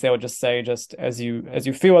obviously I would just say, just as you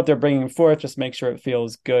feel what they're bringing forth, just make sure it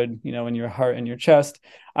feels good, you know, in your heart and your chest.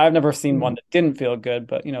 I've never seen one that didn't feel good,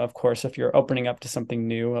 but, you know, of course, if you're opening up to something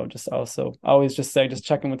new, I would just also always just say, just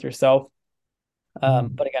check in with yourself.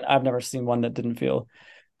 But again, I've never seen one that didn't feel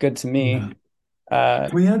good to me.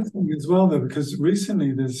 We had something as well, though, because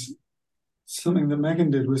recently there's something that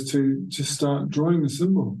Megan did, was to start drawing the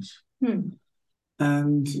symbols.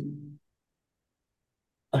 And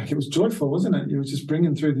like, it was joyful, wasn't it? You were just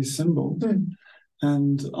bringing through these symbols.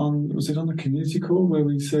 And was it on the community call where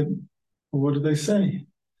we said, well, what do they say?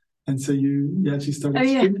 And so you actually started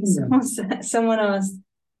speaking. Someone asked,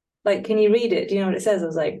 like, can you read it? Do you know what it says? I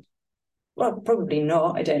was like, well, probably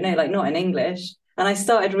not. I don't know, like, not in English. And I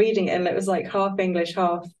started reading it, and it was like half English,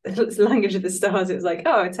 half language of the stars. It was like,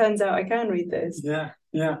 oh, it turns out I can read this. Yeah.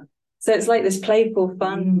 So it's like this playful,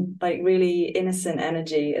 fun, like really innocent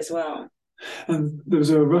energy as well. And there was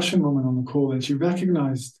a Russian woman on the call, and she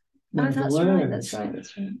recognized one of the words.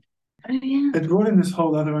 That's right. Oh, yeah. It brought in this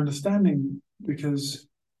whole other understanding, because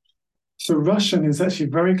so Russian is actually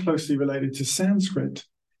very closely related to Sanskrit.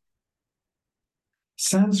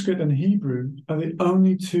 Sanskrit and Hebrew are the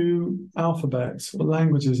only two alphabets or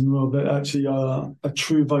languages in the world that actually are a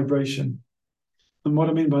true vibration. And what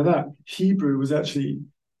I mean by that, Hebrew was actually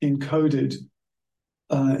encoded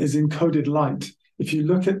light. if you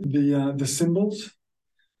look at the symbols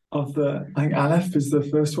of I think Aleph is the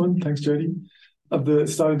first one. Thanks, Jody. Of the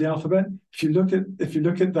start of the alphabet. If you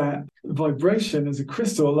look at that vibration as a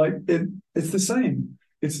crystal, like it's the same.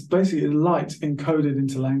 It's basically light encoded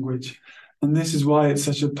into language, and this is why it's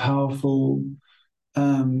such a powerful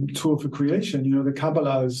tool for creation. You know, the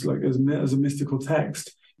Kabbalah is like as a mystical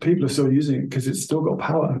text. People are still using it because it's still got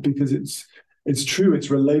power, because it's true.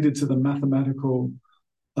 It's related to the mathematical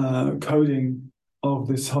coding of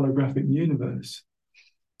this holographic universe.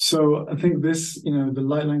 So I think this, you know, the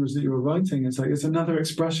light language that you were writing, it's another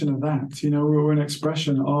expression of that. You know, we're an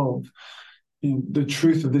expression of, you know, the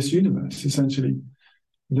truth of this universe, essentially,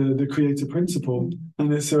 the creator principle.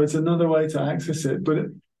 And it's another way to access it. But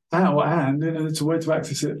it's a way to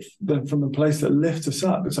access it from a place that lifts us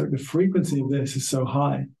up. It's like the frequency of this is so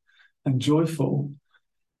high and joyful.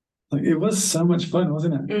 Like, it was so much fun,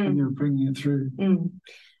 wasn't it? When you were bringing it through.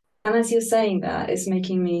 And as you're saying that, it's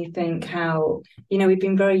making me think how, you know, we've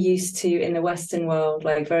been very used to, in the Western world,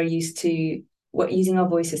 like very used to using our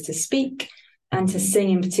voices to speak and to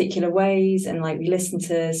sing in particular ways. And like we listen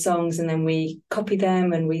to songs and then we copy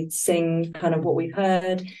them and we sing kind of what we've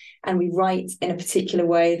heard, and we write in a particular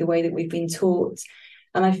way, the way that we've been taught.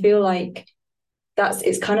 And I feel like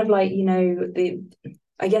it's kind of like, you know,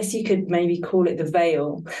 I guess you could maybe call it the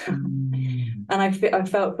veil. And I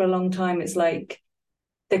felt for a long time, it's like,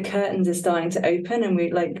 the curtains are starting to open and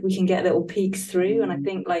we can get little peeks through. And I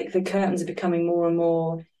think like the curtains are becoming more and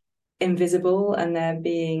more invisible, and they're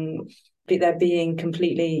being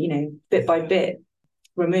completely, you know, bit by bit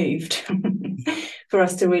removed for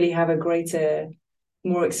us to really have a greater,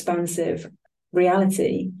 more expansive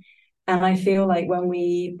reality. And I feel like when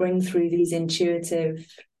we bring through these intuitive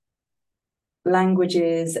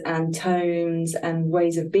languages and tones and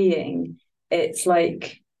ways of being, it's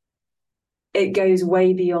like, it goes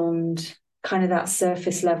way beyond kind of that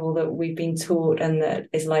surface level that we've been taught, and that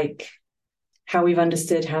is like how we've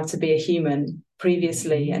understood how to be a human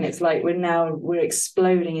previously. And it's like we're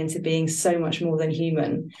exploding into being so much more than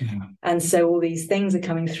human. And so all these things are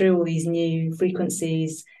coming through, all these new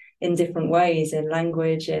frequencies in different ways, in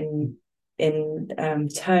language, in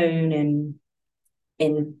tone, in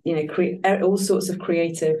you know, all sorts of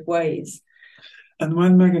creative ways. And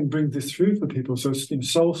when Megan brings this through for people, so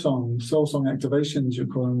soul song activations, you're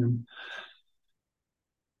calling them,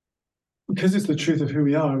 because it's the truth of who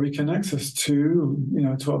we are, it reconnects us to, you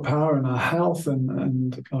know, to our power and our health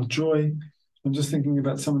and our joy. I'm just thinking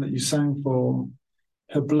about someone that you sang for.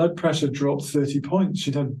 Her blood pressure dropped 30 points.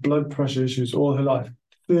 She'd had blood pressure issues all her life.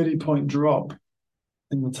 30-point drop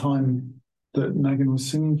in the time that Megan was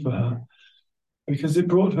singing for her, because it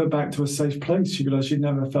brought her back to a safe place. She realized she'd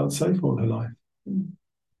never felt safe all her life.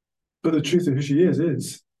 But the truth of who she is,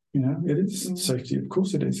 you know, it is safety. Of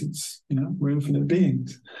course it is. It's, you know, we're infinite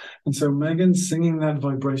beings. And so Megan singing that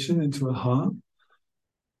vibration into her heart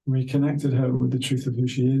reconnected her with the truth of who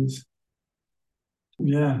she is.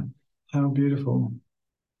 Yeah, how beautiful.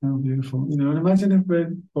 How beautiful. You know, and imagine if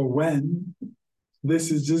when this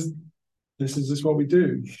is just what we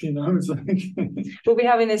do, you know. It's like we'll be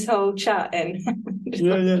having this whole chat and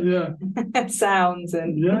sounds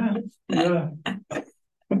and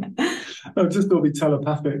It'll just all be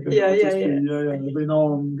telepathic. There'll be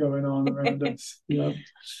no going on around us. Well,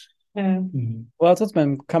 that's what's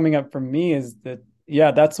been coming up for me is that,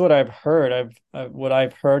 that's what I've heard. What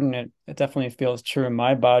I've heard, and it definitely feels true in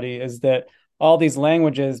my body, is that all these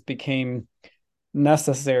languages became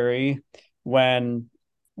necessary when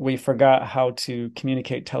we forgot how to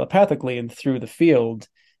communicate telepathically and through the field,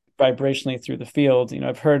 vibrationally through the field. You know,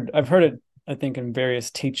 I've heard it, I think, in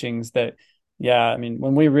various teachings that, I mean,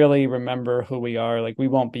 when we really remember who we are, like, we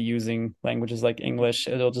won't be using languages like English.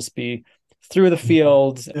 It'll just be through the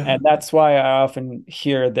field. And that's why I often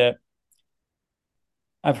hear that,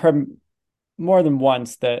 I've heard more than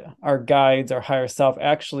once, that our guides, our higher self,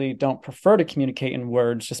 actually don't prefer to communicate in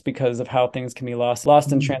words just because of how things can be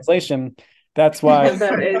lost in translation. That's why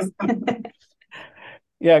that is.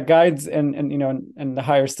 Guides and you know, and the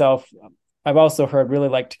higher self, I've also heard, really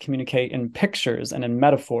like to communicate in pictures and in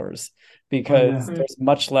metaphors, because there's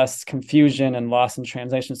much less confusion and loss in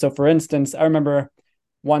translation. So for instance, I remember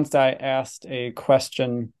once I asked a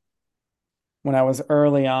question when I was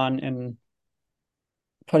early on in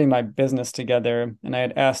putting my business together, and I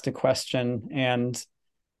had asked a question, and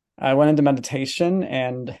I went into meditation,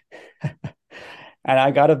 and and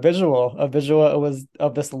I got a visual. It was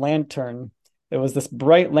of this lantern. It was this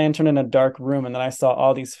bright lantern in a dark room, and then I saw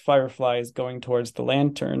all these fireflies going towards the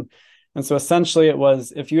lantern. And so essentially it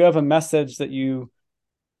was, if you have a message that you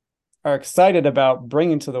are excited about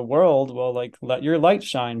bringing to the world, well, like, let your light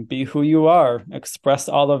shine, be who you are, express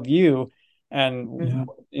all of you. And,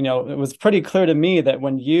 it was pretty clear to me that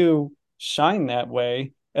when you shine that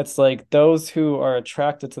way, it's like those who are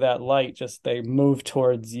attracted to that light, just they move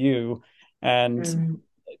towards you. And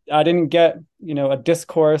I didn't get, a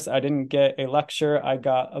discourse. I didn't get a lecture. I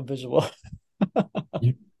got a visual.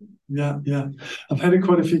 Yeah. I've had it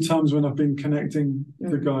quite a few times when I've been connecting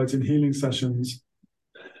the guides in healing sessions,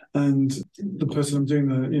 and the person I'm doing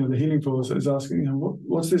the healing for is asking,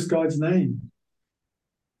 what's this guide's name?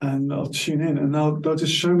 And I'll tune in, and they'll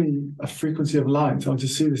just show me a frequency of light. I'll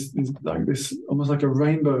just see this almost like a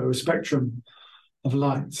rainbow, a spectrum of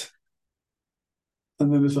light.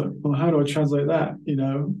 And then it's like, well, how do I translate that?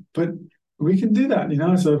 But we can do that,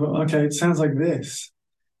 So, okay, it sounds like this,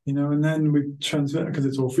 and then we transfer, because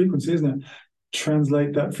it's all frequency, isn't it?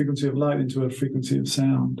 Translate that frequency of light into a frequency of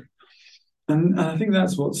sound. And I think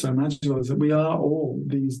that's what's so magical, is that we are all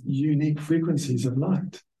these unique frequencies of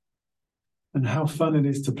light. And how fun it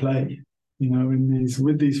is to play,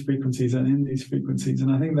 with these frequencies and in these frequencies.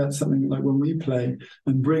 And I think that's something like when we play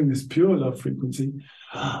and bring this pure love frequency,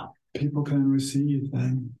 people can receive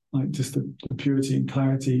then, like, just the purity and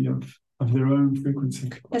clarity of their own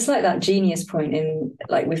frequency. It's like that genius point in,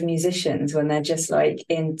 like, with musicians, when they're just like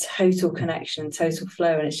in total connection, total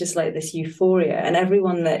flow, and it's just like this euphoria, and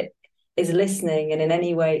everyone that is listening and in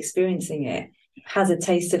any way experiencing it has a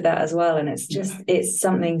taste of that as well. And it's just, it's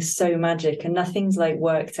something so magic, and nothing's like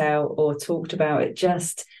worked out or talked about. It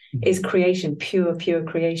just is creation, pure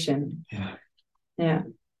creation. Yeah.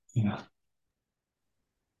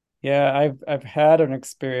 I've had an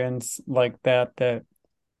experience like that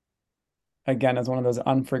again is one of those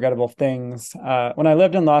unforgettable things. When I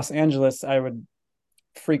lived in Los Angeles, I would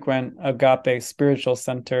frequent Agape Spiritual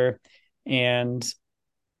Center, and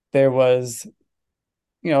there was,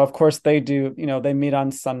 of course they do, they meet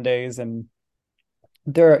on Sundays, and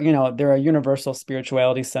they're a universal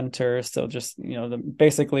spirituality center. So just, they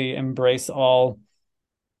basically embrace all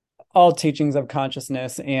teachings of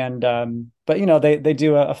consciousness. And, but, they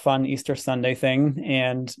do a fun Easter Sunday thing.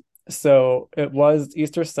 And so it was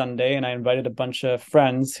Easter Sunday, and I invited a bunch of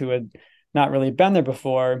friends who had not really been there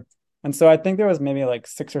before. And so I think there was maybe like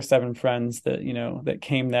 6 or 7 friends that, that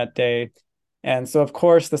came that day. And so, of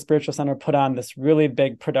course, the Spiritual Center put on this really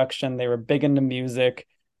big production. They were big into music.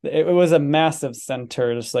 It was a massive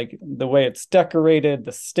center, just like the way it's decorated,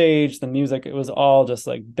 the stage, the music, it was all just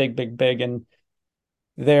like big. And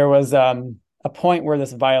there was a point where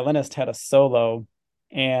this violinist had a solo,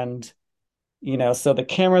 and, so the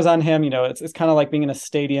camera's on him, it's kind of like being in a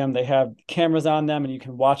stadium. They have cameras on them, and you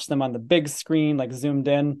can watch them on the big screen, like zoomed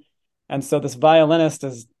in. And so this violinist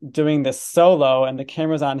is doing this solo, and the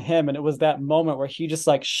camera's on him. And it was that moment where he just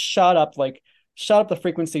like shot up the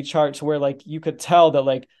frequency chart to where, like, you could tell that,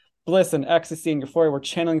 like, bliss and ecstasy and euphoria were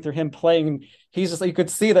channeling through him playing. And he's just like, you could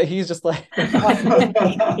see that he's just like,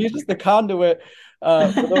 he's just the conduit.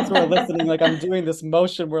 For those who are listening, like, I'm doing this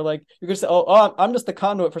motion where, like, you could say, oh, I'm just the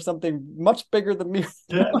conduit for something much bigger than me.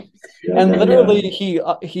 And literally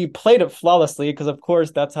he played it flawlessly, because of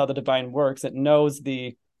course that's how the divine works. It knows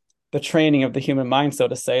the training of the human mind, so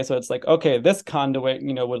to say. So it's like, okay, this conduit,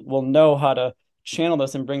 will know how to channel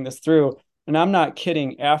this and bring this through. And I'm not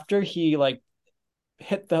kidding. After he like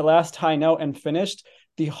hit the last high note and finished,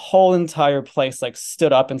 the whole entire place like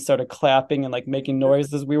stood up and started clapping and like making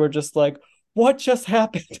noises. We were just like, what just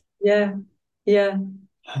happened? Yeah.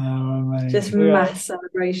 Oh, just mass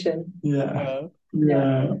celebration. Yeah.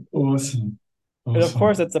 Awesome. And of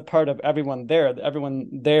course, it's a part of everyone there. Everyone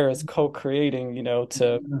there is co-creating,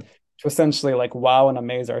 to essentially like wow and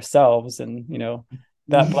amaze ourselves. And,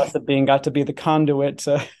 that blessed being got to be the conduit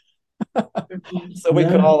to so we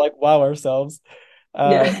could all like wow ourselves.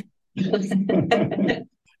 And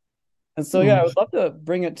so, I would love to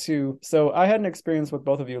bring it to, so I had an experience with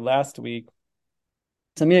both of you last week.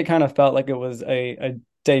 To me, it kind of felt like it was a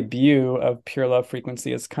debut of pure love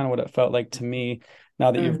frequency. It's kind of what it felt like to me,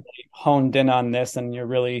 now that you've really honed in on this, and you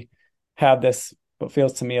really have this, what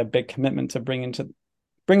feels to me a big commitment to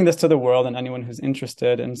bring this to the world and anyone who's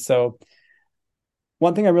interested. And so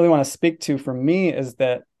one thing I really want to speak to for me is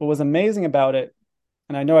that what was amazing about it,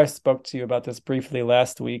 and I know I spoke to you about this briefly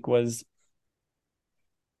last week, was,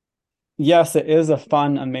 yes, it is a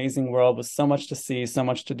fun, amazing world with so much to see, so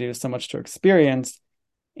much to do, so much to experience.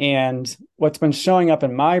 And what's been showing up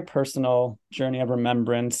in my personal journey of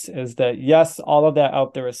remembrance is that, yes, all of that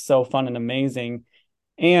out there is so fun and amazing.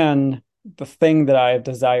 And the thing that I've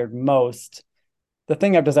desired most, the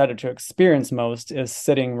thing I've desired to experience most, is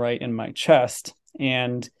sitting right in my chest.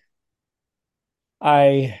 And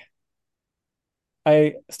I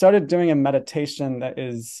I started doing a meditation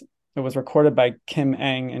it was recorded by Kim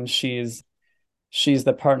Eng, and she's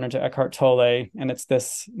the partner to Eckhart Tolle, and it's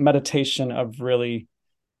this meditation of really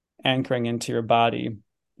anchoring into your body.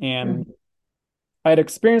 And I had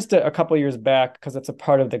experienced it a couple of years back because it's a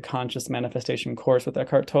part of the conscious manifestation course with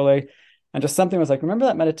Eckhart Tolle. And just something was like, remember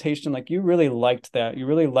that meditation? Like you really liked that. You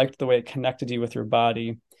really liked the way it connected you with your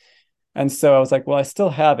body. And so I was like, well, I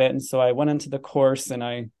still have it. And so I went into the course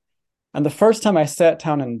and the first time I sat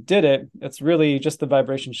down and did it, it's really just the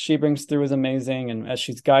vibration she brings through is amazing. And as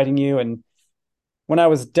she's guiding you. And when I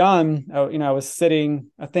was done, I was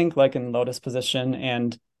sitting, I think like in lotus position,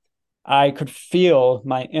 and I could feel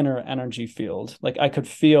my inner energy field. Like I could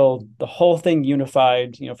feel the whole thing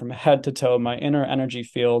unified, from head to toe, my inner energy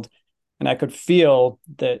field. And I could feel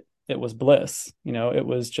that it was bliss. It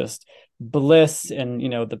was just bliss and,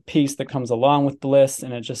 the peace that comes along with bliss.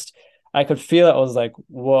 And I could feel it. I was like,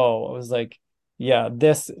 whoa. I was like, yeah,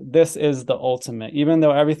 this is the ultimate. Even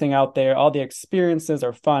though everything out there, all the experiences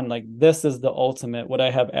are fun, like this is the ultimate, what I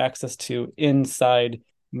have access to inside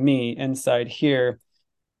me, inside here.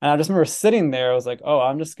 And I just remember sitting there. I was like, oh,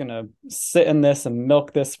 I'm just going to sit in this and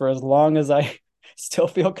milk this for as long as I still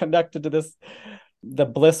feel connected to this, the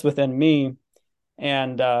bliss within me.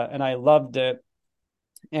 And I loved it.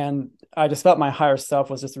 And I just felt my higher self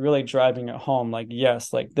was just really driving it home. Like,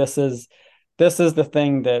 yes, like this is the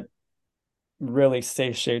thing that really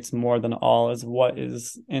satiates more than all is what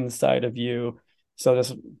is inside of you. So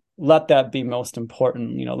just let that be most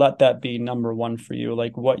important, let that be number one for you,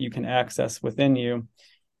 like what you can access within you.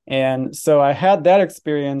 And so I had that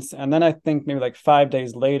experience. And then I think maybe like 5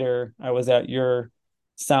 days later, I was at your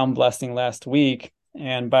sound blessing last week.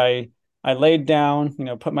 And I laid down,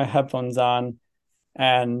 put my headphones on.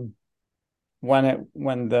 And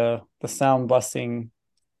when the sound blessing,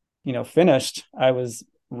 finished, I was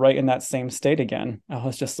right in that same state again. I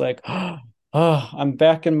was just like, oh, I'm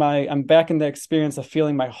back in the experience of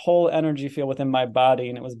feeling my whole energy feel within my body.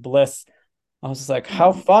 And it was bliss. I was just like,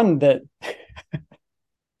 how fun that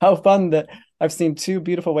I've seen two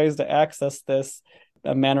beautiful ways to access this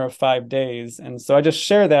a manner of 5 days. And so I just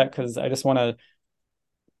share that because I just want to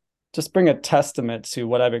just bring a testament to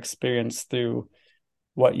what I've experienced through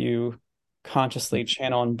what you consciously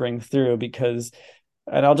channel and bring through. Because,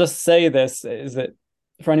 and I'll just say this, is that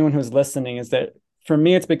for anyone who's listening, is that for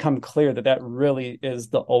me, it's become clear that that really is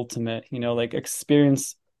the ultimate, like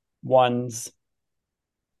experience one's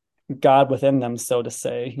God within them, so to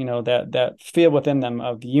say, that feel within them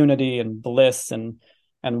of unity and bliss and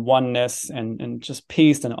oneness and just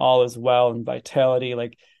peace and all is well and vitality.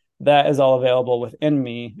 Like that is all available within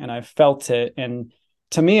me, and I felt it. And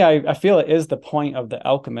to me, I feel it is the point of The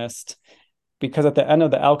Alchemist, because at the end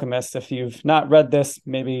of The Alchemist, if you've not read this,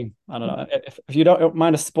 maybe, I don't know, if you don't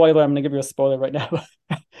mind a spoiler, I'm going to give you a spoiler right now.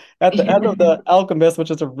 At the end of The Alchemist,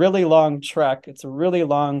 which is a really long trek, it's a really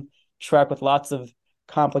long trek with lots of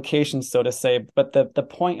complications, so to say. But the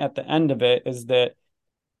point at the end of it is that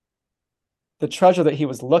the treasure that he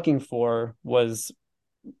was looking for was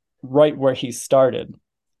right where he started.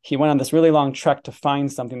 He went on this really long trek to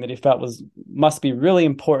find something that he felt must be really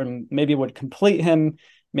important. Maybe it would complete him.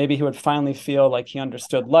 Maybe he would finally feel like he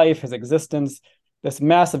understood life, his existence, this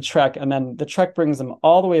massive trek. And then the trek brings him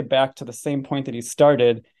all the way back to the same point that he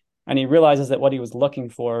started. And he realizes that what he was looking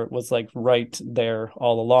for was like right there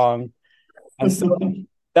all along. And so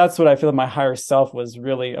that's what I feel my higher self was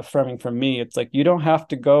really affirming for me. It's like, you don't have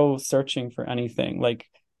to go searching for anything. Like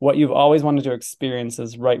what you've always wanted to experience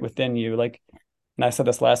is right within you. Like, and I said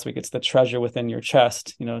this last week, it's the treasure within your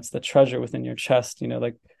chest. It's the treasure within your chest,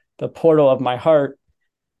 like the portal of my heart.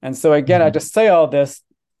 And so again, I just say all this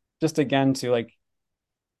just again to like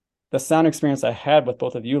the sound experience I had with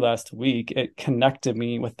both of you last week, it connected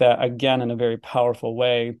me with that again in a very powerful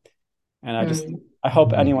way. And I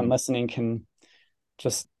hope anyone listening can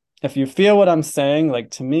just, if you feel what I'm saying,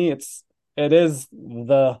 like to me, it is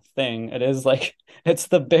the thing. It is like, it's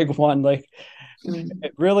the big one. Like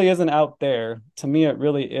it really isn't out there. To me, it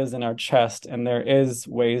really is in our chest. And there is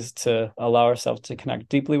ways to allow ourselves to connect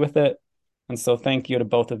deeply with it. And so thank you to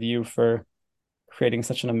both of you for creating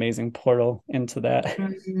such an amazing portal into that.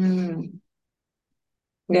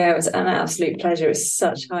 Yeah, it was an absolute pleasure. It was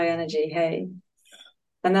such high energy. Hey.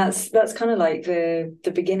 And that's kind of like the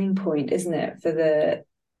beginning point, isn't it,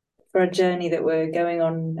 for a journey that we're going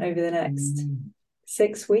on over the next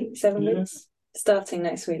 6 weeks, 7 weeks, starting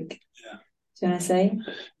next week. Yeah. Do you want to say?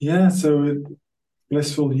 Yeah. So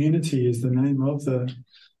Blissful Unity is the name of the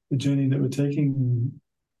journey that we're taking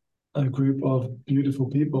a group of beautiful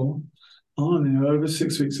people on over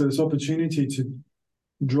 6 weeks. So this opportunity to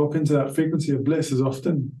drop into that frequency of bliss as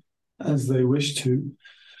often as they wish to.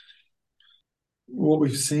 What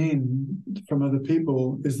we've seen from other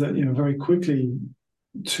people is that, very quickly,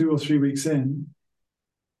 2 or 3 weeks in,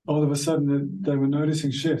 all of a sudden they were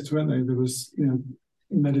noticing shifts, weren't they? There was,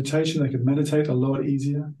 meditation. They could meditate a lot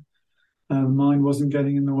easier. Mind wasn't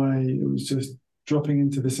getting in the way. It was just dropping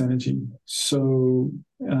into this energy so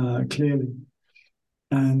clearly.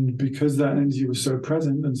 And because that energy was so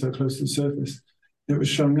present and so close to the surface, it was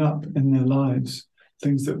showing up in their lives.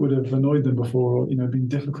 Things that would have annoyed them before, or been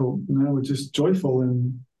difficult, now were just joyful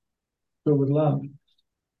and filled with love.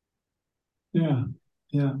 Yeah.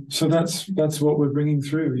 So that's what we're bringing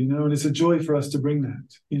through, and it's a joy for us to bring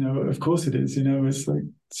that. Of course it is. It's like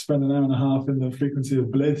spend an hour and a half in the frequency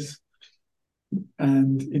of bliss,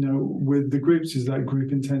 and with the groups is that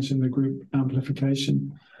group intention, the group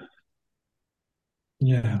amplification.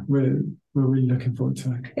 Yeah, we're really looking forward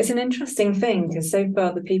to it. It's an interesting thing because so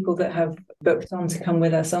far the people that have booked on to come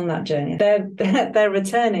with us on that journey, they're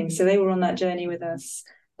returning. So they were on that journey with us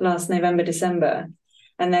last November, December,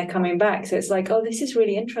 and they're coming back. So it's like, oh, this is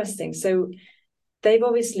really interesting. So they've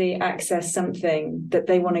obviously accessed something that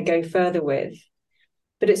they want to go further with.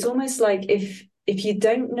 But it's almost like if you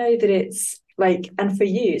don't know that it's like, and for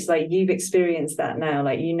you, it's like you've experienced that now,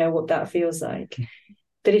 like what that feels like.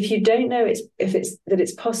 But if you don't know that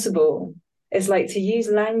it's possible, it's like to use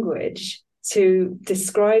language to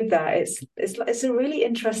describe that. It's a really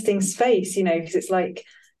interesting space, because it's like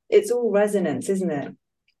it's all resonance, isn't it?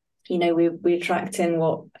 We attract in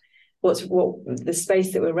what the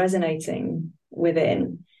space that we're resonating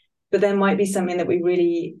within. But there might be something that we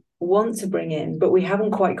really want to bring in, but we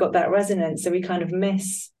haven't quite got that resonance, so we kind of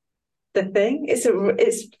miss the thing. It's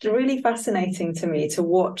really fascinating to me to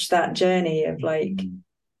watch that journey of like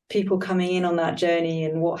people coming in on that journey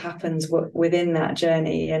and what happens within that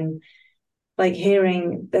journey. And like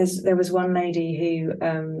hearing there was one lady who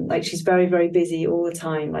like she's very, very busy all the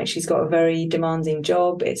time. Like she's got a very demanding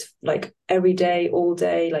job. It's like every day, all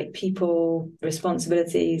day, like people,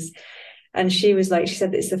 responsibilities. And she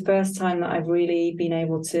said it's the first time that I've really been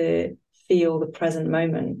able to feel the present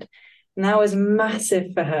moment. And that was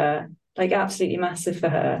massive for her, like absolutely massive for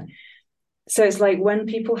her. So it's like when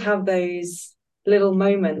people have those little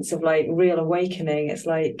moments of like real awakening, it's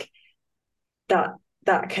like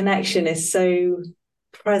that connection is so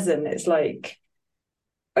present. It's like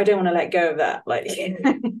I don't want to let go of that. Like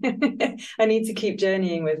I need to keep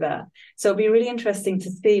journeying with that. So it'll be really interesting to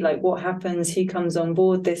see like what happens, who comes on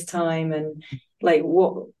board this time, and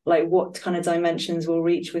what kind of dimensions we'll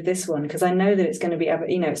reach with this one, because I know that it's going to be ever,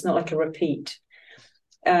 it's not like a repeat.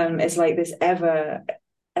 It's like this ever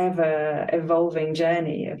evolving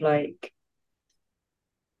journey of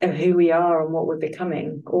who we are and what we're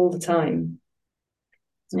becoming all the time.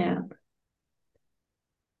 Yeah.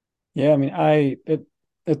 I mean,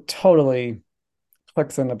 it totally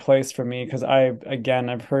clicks into place for me because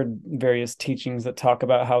I've heard various teachings that talk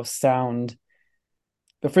about how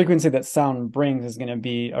the frequency that sound brings is going to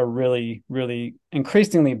be a really, really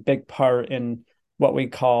increasingly big part in what we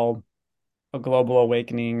call a global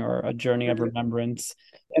awakening or a journey of remembrance,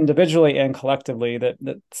 individually and collectively.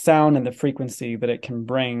 That sound and the frequency that it can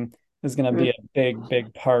bring is going to be a big,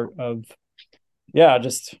 big part of,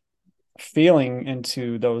 just feeling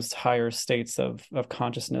into those higher states of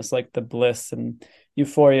consciousness, like the bliss and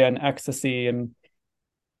euphoria and ecstasy. And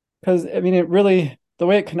because I mean, the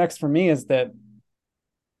way it connects for me is that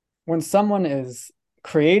when someone is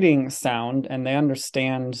creating sound and they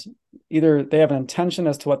understand, either they have an intention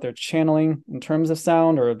as to what they're channeling in terms of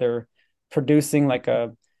sound, or they're producing like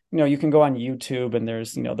you can go on YouTube and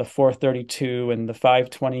there's, the 432 and the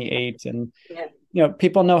 528 and,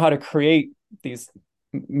 people know how to create these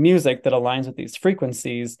music that aligns with these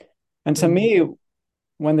frequencies. And to me,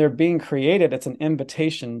 when they're being created, it's an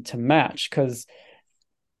invitation to match, because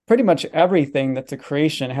pretty much everything that's a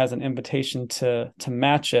creation has an invitation to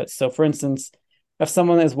match it. So for instance, if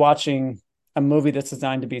someone is watching a movie that's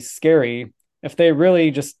designed to be scary, if they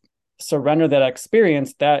really just surrender that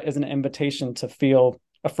experience, that is an invitation to feel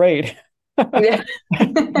afraid.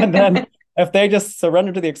 And then if they just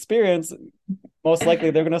surrender to the experience, most likely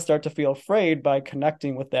they're going to start to feel afraid by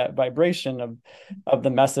connecting with that vibration of the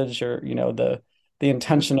message, or the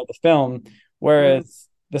intention of the film. Whereas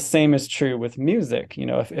the same is true with music.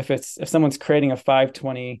 If someone's creating a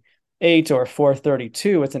 528 or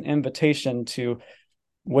 432, it's an invitation to,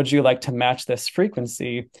 would you like to match this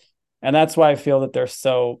frequency? And that's why I feel that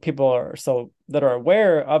people that are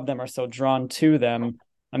aware of them are so drawn to them.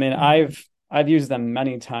 I mean, I've used them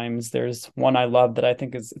many times. There's one I love that I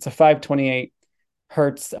think it's a 528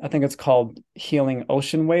 hertz. I think it's called Healing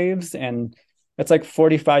Ocean Waves. And it's like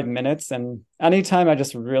 45 minutes. And anytime I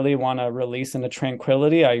just really want to release into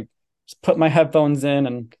tranquility, I just put my headphones in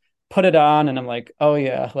and put it on. And I'm like, oh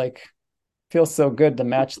yeah, like feels so good to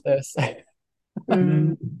match this.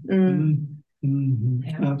 Mm, mm,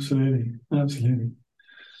 yeah. Absolutely. Absolutely.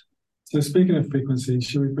 So speaking of frequency,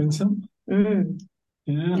 should we bring some? Mm,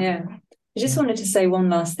 Yeah. yeah. I just wanted to say one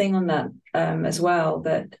last thing on that as well,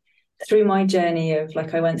 that through my journey of,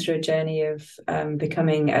 like, I went through a journey of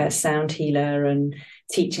becoming a sound healer and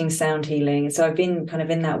teaching sound healing. So I've been kind of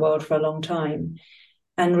in that world for a long time,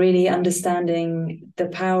 and really understanding the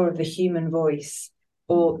power of the human voice,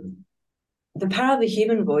 or the power of the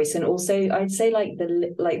human voice, and also I'd say like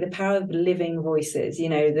the power of living voices,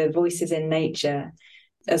 the voices in nature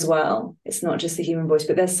as well. It's not just the human voice,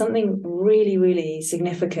 but there's something really, really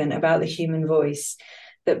significant about the human voice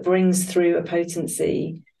that brings through a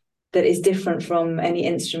potency that is different from any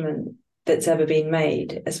instrument that's ever been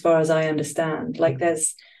made, as far as I understand. Like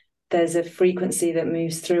there's a frequency that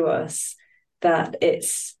moves through us that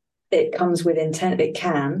it comes with intent. It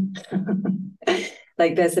can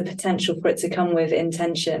like there's the potential for it to come with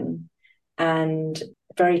intention and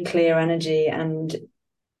very clear energy. And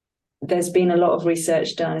there's been a lot of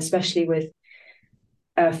research done, especially with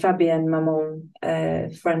Fabienne Mammon,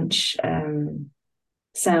 French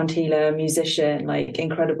sound healer, musician, like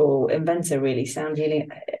incredible inventor, really, sound healer,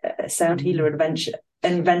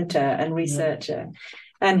 inventor and researcher.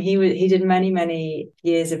 Yeah. And he did many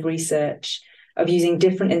years of research of using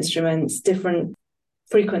different instruments, different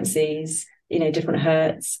frequencies, different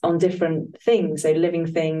hertz on different things, so living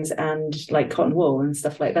things and like cotton wool and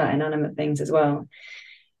stuff like that, inanimate things as well.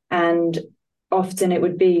 And often it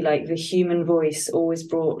would be like the human voice always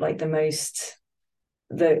brought like the most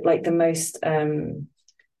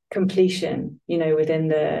completion, within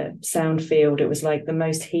the sound field. It was like the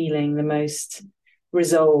most healing, the most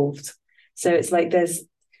resolved. So it's like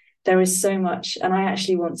there is so much, and I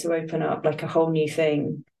actually want to open up like a whole new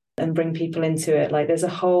thing and bring people into it. Like there's a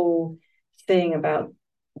whole thing about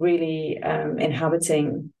really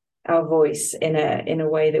inhabiting our voice in a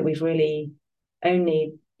way that we've really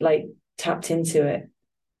only like tapped into it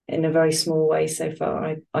in a very small way so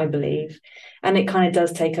far, I believe. And it kind of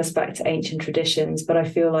does take us back to ancient traditions, but I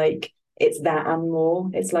feel like it's that and more.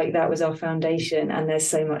 It's like that was our foundation, and there's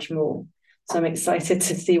so much more. So I'm excited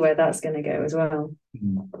to see where that's going to go as well.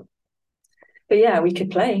 But yeah, we could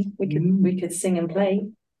play. We could sing and play.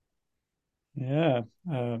 Yeah.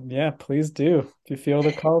 Yeah, please do. If you feel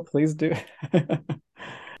the call, please do.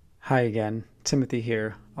 Hi again, Timothy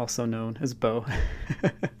here, also known as Bo.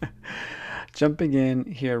 Jumping in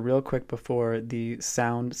here real quick before the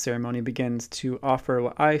sound ceremony begins to offer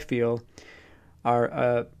what I feel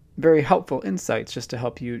are very helpful insights just to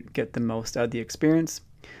help you get the most out of the experience.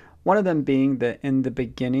 One of them being that in the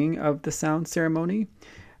beginning of the sound ceremony,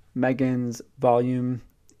 Megan's volume,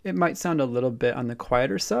 it might sound a little bit on the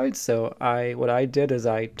quieter side. So what I did is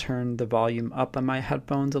I turned the volume up on my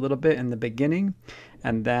headphones a little bit in the beginning.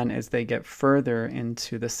 And then as they get further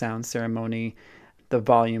into the sound ceremony, the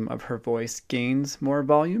volume of her voice gains more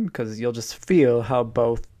volume, because you'll just feel how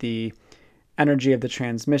both the energy of the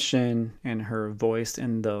transmission and her voice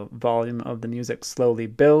and the volume of the music slowly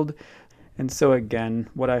build. And so again,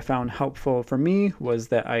 what I found helpful for me was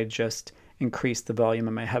that I just increased the volume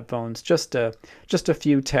of my headphones just a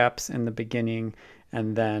few taps in the beginning,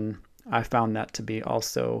 and then I found that to be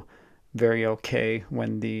also very okay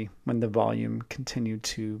when the volume continued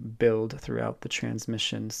to build throughout the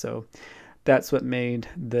transmission. So that's what made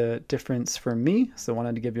the difference for me. So I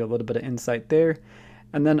wanted to give you a little bit of insight there.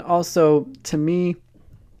 And then also, to me,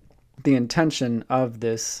 the intention of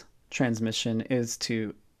this transmission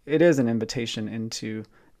it is an invitation into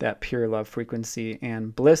that pure love frequency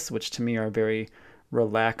and bliss, which to me are very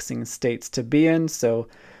relaxing states to be in. So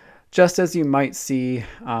just as you might see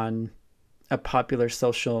on a popular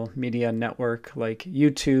social media network like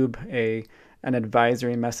YouTube, an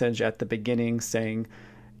advisory message at the beginning saying,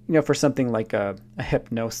 for something like a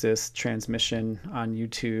hypnosis transmission on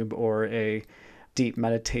YouTube or a deep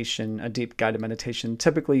guided meditation,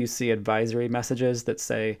 typically you see advisory messages that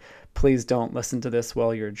say, please don't listen to this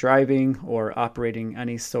while you're driving or operating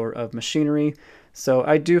any sort of machinery. So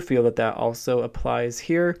I do feel that also applies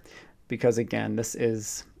here, because again,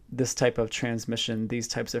 this type of transmission, these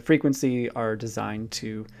types of frequency are designed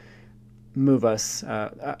to move us.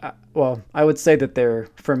 Well, I would say that they're,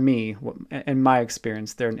 for me, in my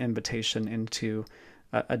experience, they're an invitation into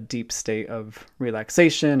a deep state of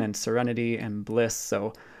relaxation and serenity and bliss.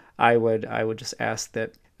 So I would just ask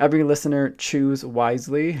that every listener choose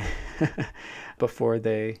wisely before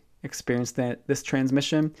they experience this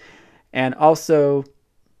transmission. And also,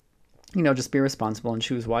 just be responsible and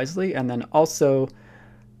choose wisely. And then also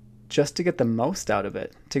just to get the most out of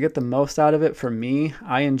it. To get the most out of it, for me,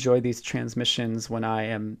 I enjoy these transmissions when I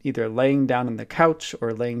am either laying down on the couch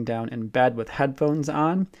or laying down in bed with headphones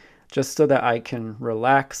on, just so that I can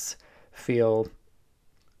relax, feel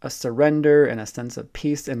a surrender and a sense of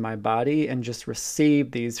peace in my body, and just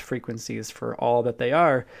receive these frequencies for all that they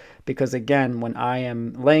are. Because again, when I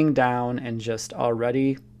am laying down and just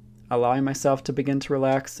already allowing myself to begin to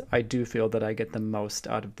relax, I do feel that I get the most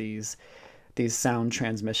out of these sound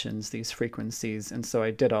transmissions, these frequencies. And so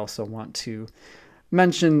I did also want to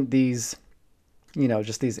mention these,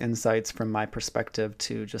 just these insights from my perspective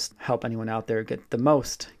to just help anyone out there get the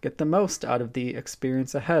most out of the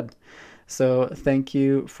experience ahead. So thank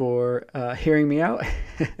you for hearing me out.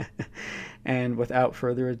 And without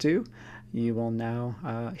further ado, you will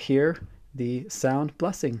now hear the sound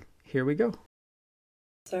blessing. Here we go.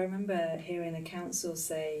 So I remember hearing the council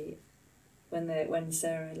say, when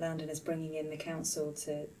Sarah Landon is bringing in the council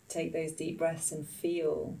to take those deep breaths and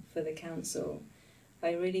feel for the council,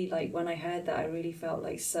 I really, when I heard that, I really felt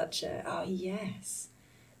like such a, oh yes,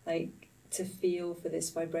 to feel for this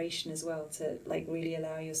vibration as well, to really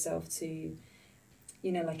allow yourself to,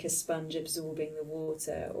 like a sponge absorbing the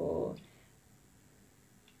water, or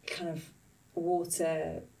kind of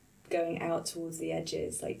water going out towards the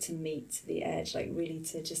edges, to meet the edge, really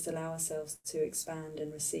to just allow ourselves to expand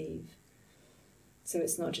and receive. So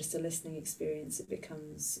it's not just a listening experience, it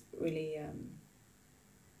becomes really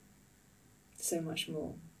so much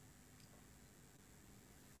more.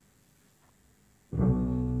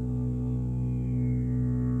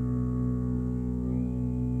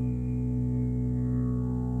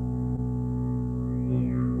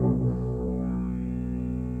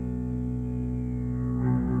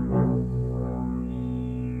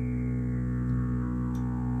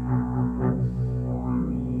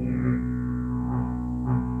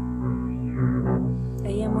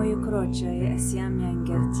 E siamo in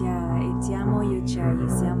gertia e siamo yuchai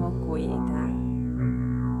siamo kuita.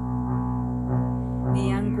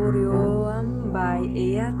 E angurio ambai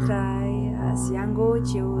e atrai asiango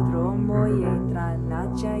chiudromo e tra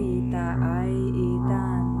nacha ita ai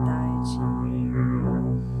itan taichi.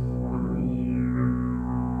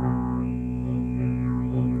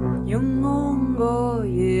 Yungongo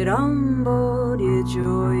yirambo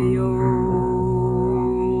rijoyo.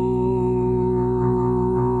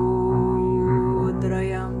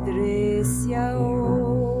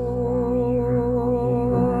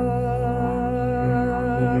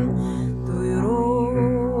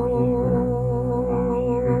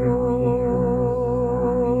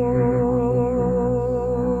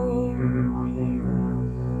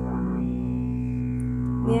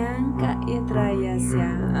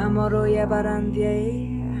 Amoroya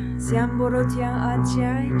barandie, siam borotiam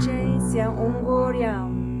achai che, siam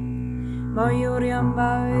ungoriam, mayuriam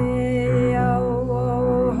baia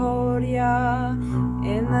horia,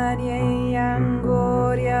 enarie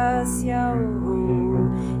angoria siau,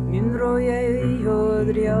 mimroye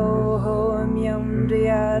hodrio, miam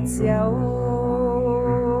riat siau.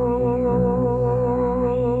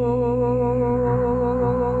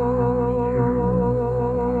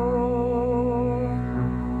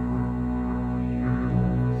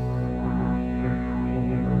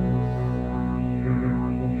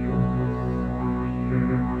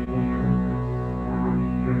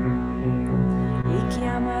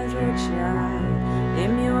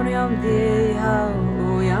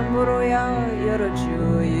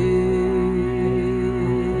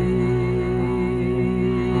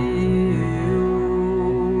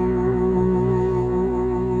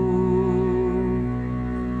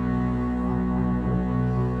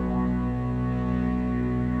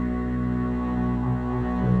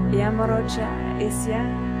 Yamorocha isya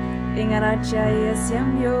ingaracha yasyam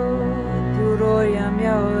yo duroyam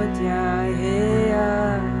yaotya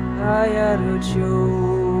heya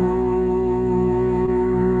ayarocho.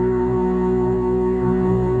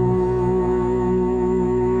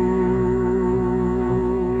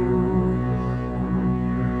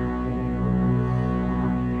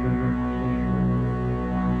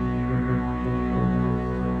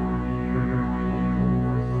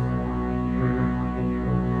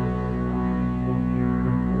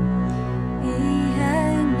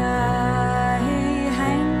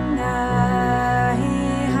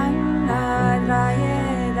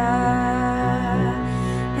 Yeah.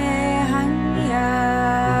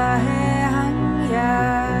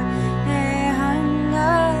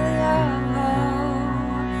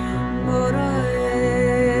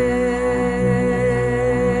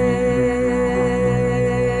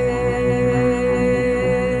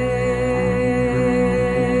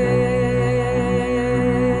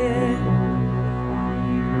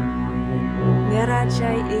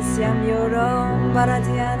 chai isiam yorom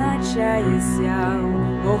baradiana chai isiao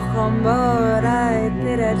Ochombora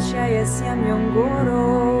etera chai isiam yongoro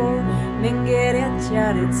Mingere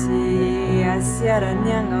charity asiara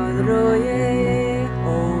nyangodroye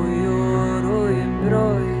Oyoro embro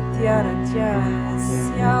tiara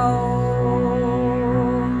chasiao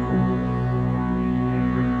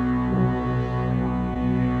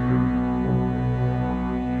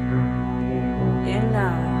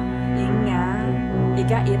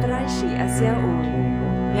Ika itrashi asia u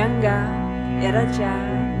Nyanga eracha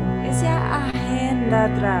Esia ahenda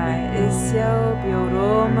tra Esia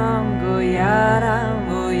bioro mango yara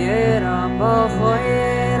Moyera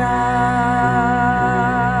mojoera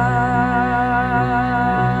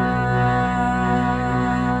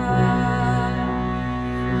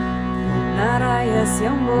Naraya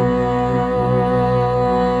siambo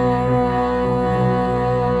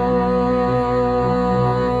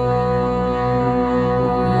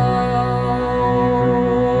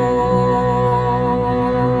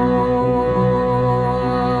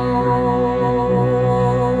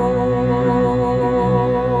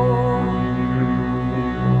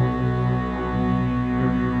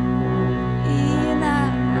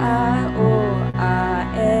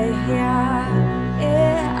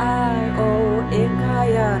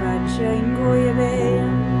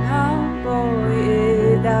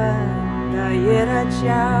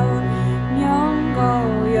Ciao,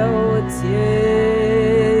 nyongo yo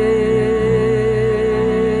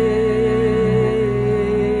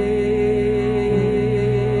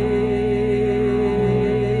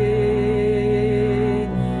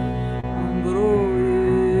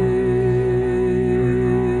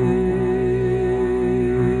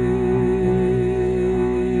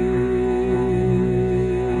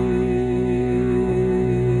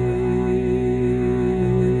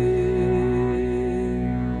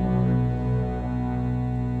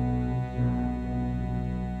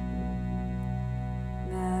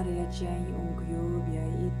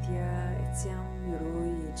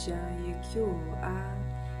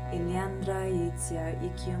Iliandra itia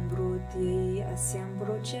ikiam bruti asiam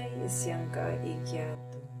broche isianka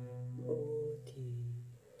ikiatu oti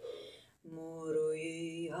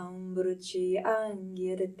Murui hambruchi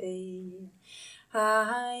angirte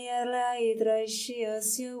Ahayala idrashi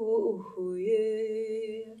asyu uhuye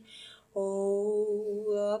O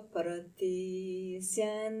aparati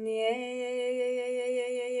sianye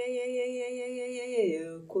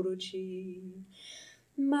kuruchi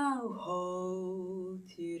Mauho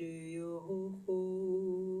tiryoho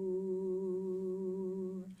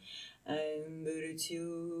Amburchu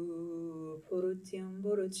porutiam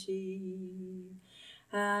boruchi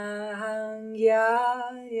Ahangya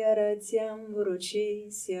yaratiam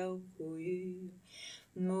boruchi siao kuyu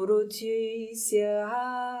Moruchi siaku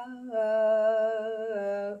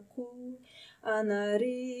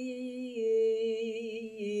Anari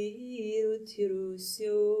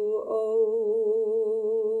rutirusyo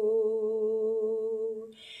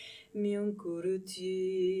Miankuruti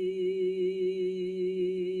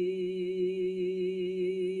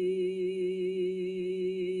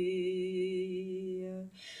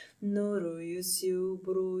Noroyusyo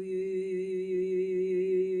broyu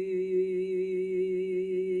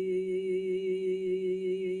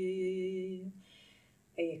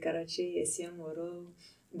Karachi esiamoro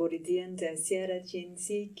Boridianta siara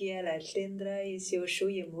jinsi kia la tendra isio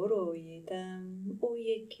shuye moro yetam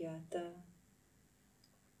uyekiata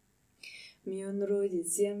Mionro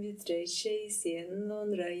diciam vitresce sien non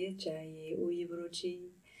raye chaye uyibrochi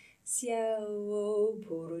Siao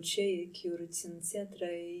poroche curtin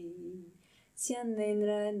siatrai Sian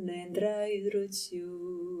nendra hidrotiu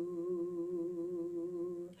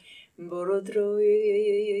Borodro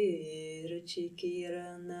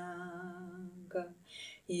chikiranaka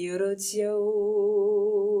Yorotio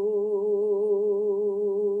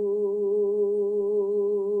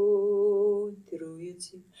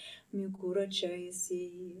Tiroyoti Mikura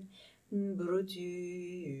chayasi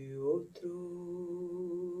Broti otro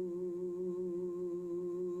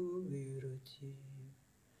Viroti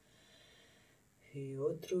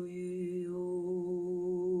Otro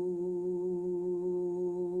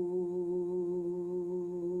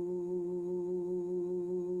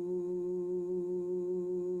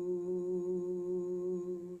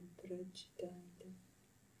Tragitante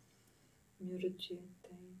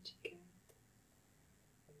Murugente Gigante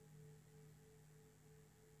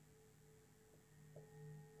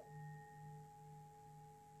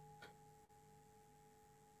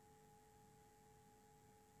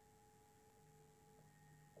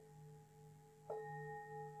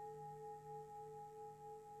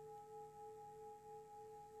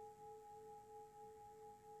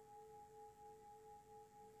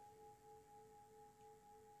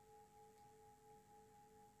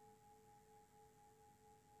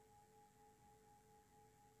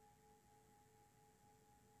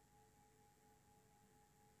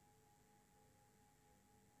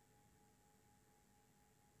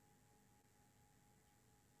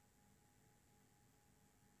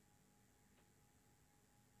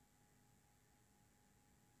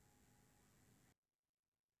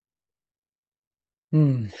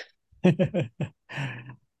Hmm.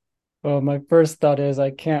 Well, my first thought is I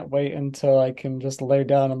can't wait until I can just lay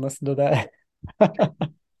down and listen to that.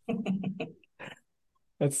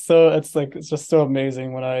 It's just so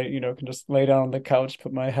amazing when I, can just lay down on the couch,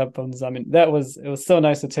 put my headphones on. I mean, it was so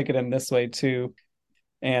nice to take it in this way too.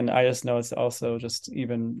 And I just know it's also just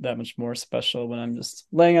even that much more special when I'm just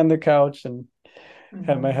laying on the couch and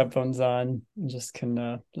have my headphones on and just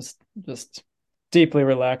can just deeply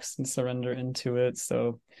relax and surrender into it.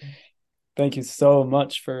 So thank you so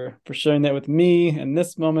much for sharing that with me in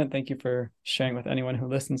this moment. Thank you for sharing with anyone who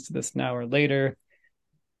listens to this now or later.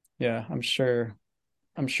 Yeah, I'm sure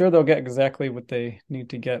they'll get exactly what they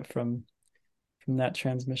need to get from that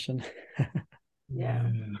transmission. Yeah.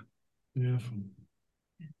 Beautiful.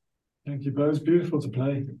 Thank you both. It's beautiful to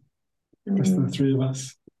play. Just the three of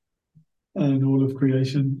us and all of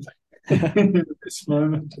creation in this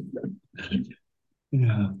moment.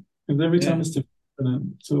 Yeah. Because every time it's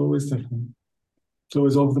different. It's always different. It's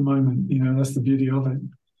always of the moment. That's the beauty of it.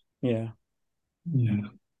 Yeah. Yeah.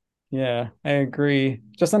 Yeah, I agree.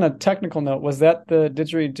 Just on a technical note, was that the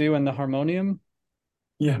didgeridoo and the harmonium?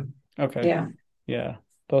 Yeah. Okay. Yeah. Yeah.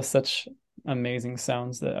 Those such amazing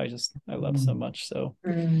sounds that I love so much. So,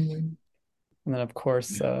 and then of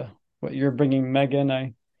course, what you're bringing,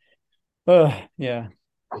 Megan, yeah,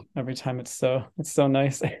 every time it's so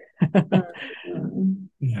nice.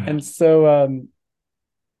 Yeah. And so,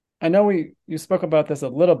 I know you spoke about this a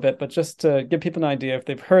little bit, but just to give people an idea, if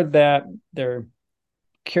they've heard that, they're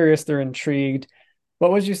curious, they're intrigued,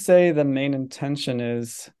 what would you say the main intention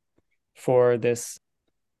is for this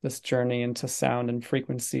journey into sound and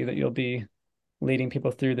frequency that you'll be leading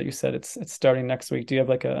people through, that you said it's starting next week? Do you have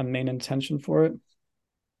like a main intention for it?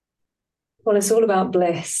 Well, it's all about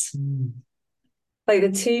bliss. Like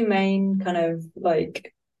the two main kind of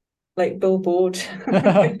like billboard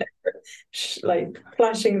like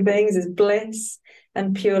flashing things is bliss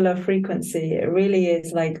and pure love frequency. It really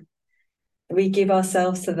is like we give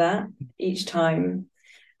ourselves to that each time,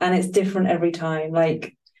 and it's different every time.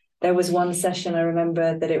 Like there was one session I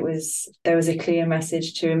remember that there was a clear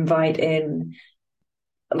message to invite in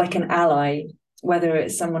like an ally, whether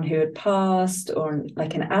it's someone who had passed or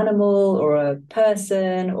like an animal or a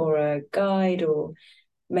person or a guide or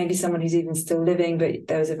maybe someone who's even still living, but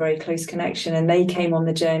there was a very close connection, and they came on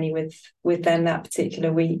the journey with them that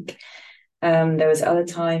particular week. There was other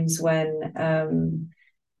times when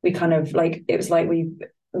we kind of like it was like we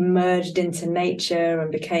merged into nature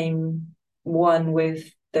and became one with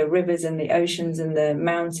the rivers and the oceans and the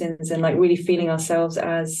mountains, and like really feeling ourselves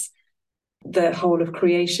as the whole of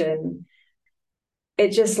creation.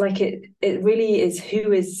 It just like it really is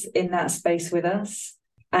who is in that space with us,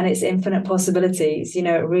 and it's infinite possibilities. It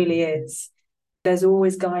really is. There's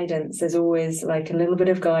always guidance. There's always like a little bit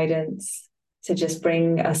of guidance to just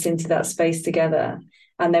bring us into that space together,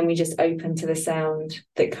 and then we just open to the sound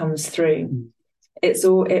that comes through.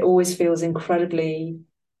 It always feels incredibly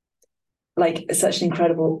like such an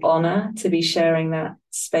incredible honor to be sharing that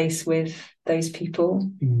space with those people.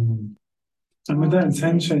 And with that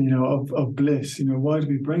intention, of bliss, why do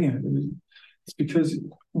we bring it? It's because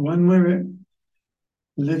when we're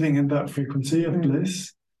living in that frequency of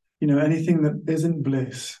bliss, anything that isn't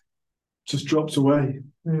bliss just drops away.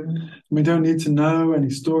 We don't need to know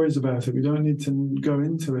any stories about it. We don't need to go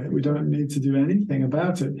into it. We don't need to do anything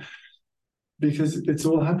about it because it's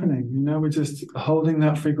all happening. We're just holding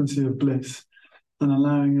that frequency of bliss and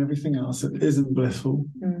allowing everything else that isn't blissful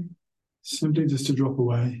simply just to drop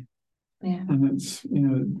away. Yeah. And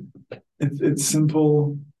it's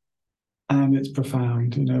simple and it's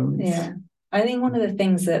profound. Yeah. I think one of the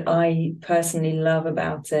things that I personally love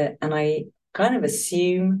about it, and I kind of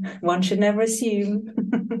assume one should never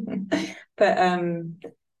assume, but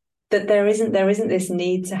that there isn't this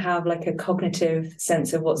need to have like a cognitive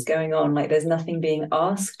sense of what's going on. Like there's nothing being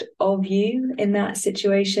asked of you in that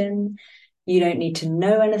situation. You don't need to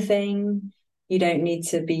know anything. You don't need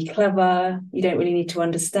to be clever. You don't really need to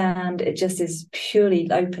understand. It just is purely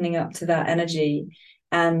opening up to that energy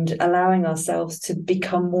and allowing ourselves to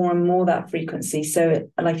become more and more that frequency. So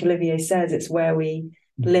like Olivier says, it's where we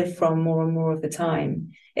live from more and more of the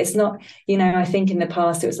time. It's not, I think in the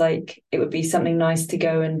past it was like it would be something nice to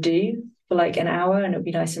go and do for like an hour and it would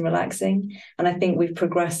be nice and relaxing. And I think we've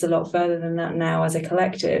progressed a lot further than that now as a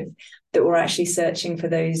collective, that we're actually searching for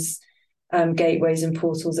those gateways and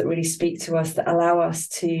portals that really speak to us, that allow us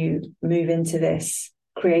to move into this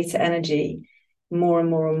creator energy more and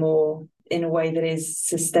more and more in a way that is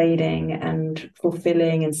sustaining and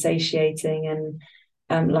fulfilling and satiating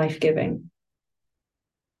and life-giving.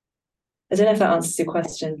 I don't know if that answers your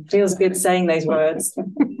question. Feels good saying those words.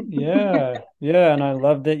 Yeah. And I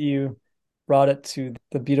love that you brought it to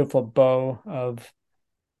the beautiful bow of,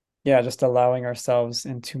 just allowing ourselves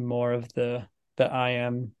into more of the I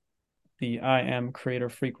am, creator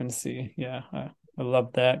frequency. Yeah. I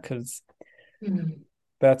love that, because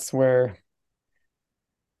that's where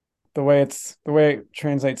the way it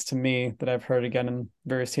translates to me, that I've heard again in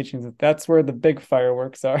various teachings, that's where the big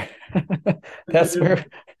fireworks are. that's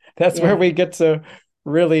where we get to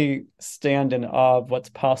really stand in awe of what's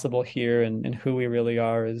possible here, and who we really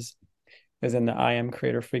are is in the I am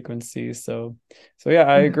creator frequency. So yeah,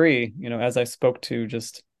 I agree. As I spoke to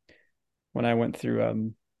just when I went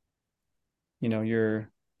through your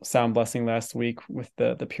sound blessing last week with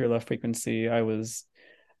the pure love frequency, I was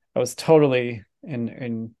totally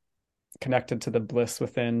in connected to the bliss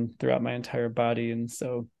within throughout my entire body. And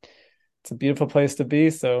so it's a beautiful place to be.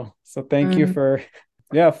 So thank you for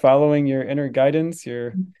following your inner guidance,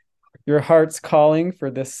 your heart's calling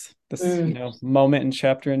for this moment and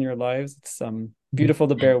chapter in your lives. It's beautiful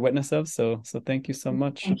to bear witness of. So thank you so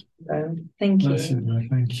much. Thank you. Bless you, bro.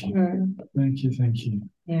 Thank you. Thank you.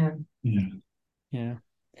 Yeah.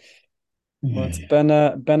 Well, it's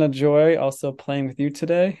been a joy also playing with you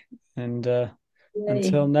today, and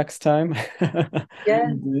until next time.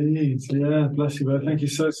 Indeed. Yeah, bless you, bro. Thank you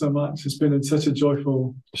so much. It's been such a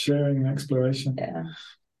joyful sharing and exploration.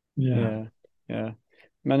 Yeah.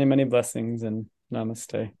 Many, many blessings, and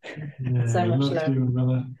namaste. So much love. You,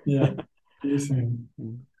 brother. Yeah. See you soon.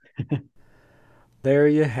 There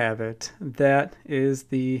you have it. That is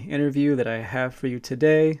the interview that I have for you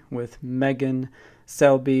today with Megan,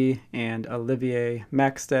 Selby, and Olivier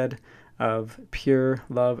Maxted of Pure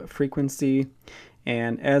Love Frequency.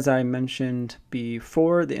 And as I mentioned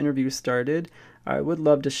before the interview started, I would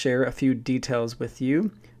love to share a few details with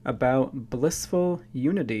you about Blissful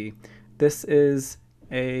Unity. This is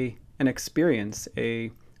an experience,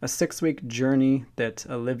 a 6-week journey that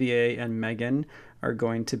Olivier and Megan are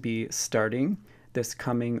going to be starting this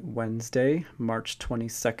coming Wednesday, March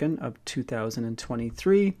 22nd of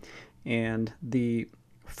 2023, and the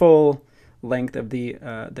full length of the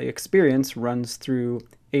experience runs through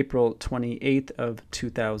April 28th of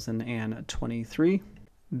 2023.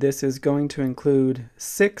 This is going to include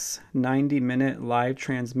 6 90-minute live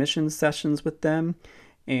transmission sessions with them,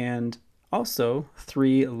 and also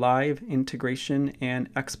 3 live integration and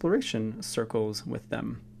exploration circles with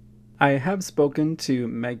them. I have spoken to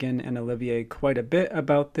Megan and Olivier quite a bit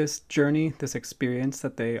about this journey, this experience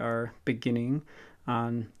that they are beginning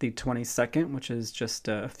on the 22nd, which is just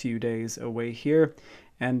a few days away here.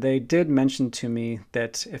 And they did mention to me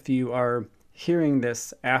that if you are hearing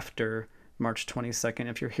this after March 22nd,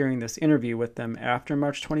 if you're hearing this interview with them after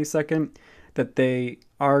March 22nd, that they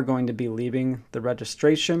are going to be leaving the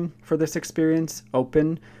registration for this experience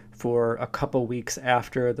open for a couple weeks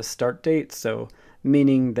after the start date. So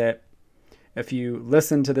meaning that if you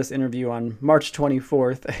listen to this interview on March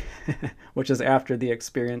 24th, which is after the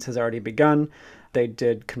experience has already begun, they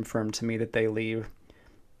did confirm to me that they leave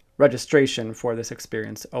registration for this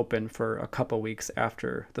experience open for a couple weeks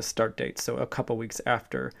after the start date, so a couple weeks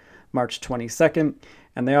after March 22nd.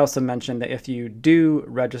 And they also mentioned that if you do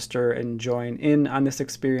register and join in on this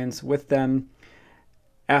experience with them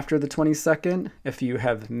after the 22nd, if you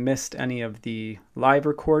have missed any of the live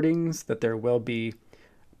recordings, that there will be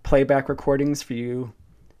playback recordings for you.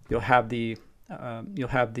 You'll have the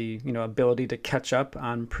ability to catch up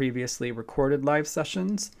on previously recorded live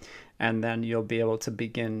sessions, and then you'll be able to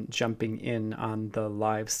begin jumping in on the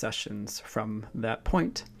live sessions from that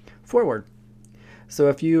point forward. So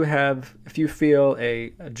if you feel a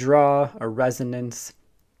draw, a resonance,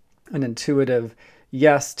 an intuitive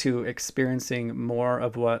yes to experiencing more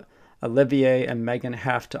of what Olivier and Megan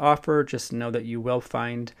have to offer, just know that you will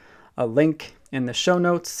find a link in the show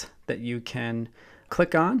notes that you can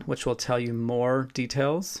click on, which will tell you more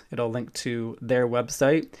details. It'll link to their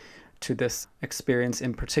website, to this experience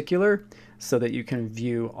in particular, so that you can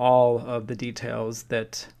view all of the details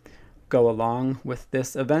that go along with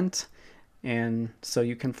this event. And so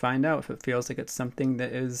you can find out if it feels like it's something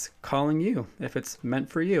that is calling you, if it's meant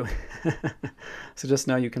for you. So just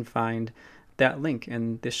know you can find that link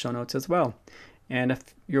in the show notes as well. And if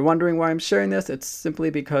you're wondering why I'm sharing this, it's simply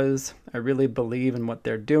because I really believe in what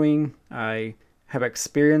they're doing. I have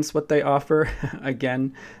experienced what they offer,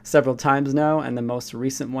 again, several times now. And the most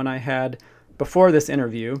recent one I had before this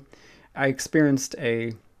interview, I experienced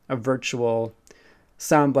a virtual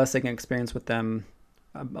sound blessing experience with them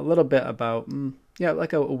a little bit about,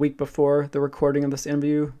 like a week before the recording of this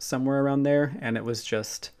interview, somewhere around there. And it was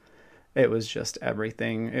just it was just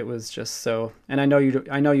everything. It was just so, and I know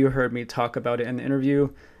you heard me talk about it in the interview,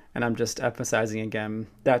 and I'm just emphasizing again,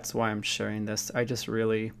 that's why I'm sharing this. I just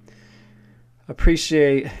really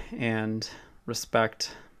appreciate and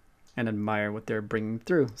respect and admire what they're bringing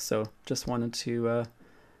through. So just wanted to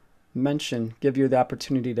give you the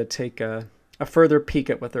opportunity to take a further peek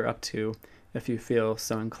at what they're up to, if you feel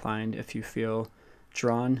so inclined, if you feel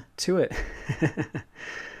drawn to it.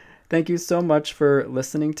 Thank you so much for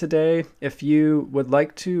listening today. If you would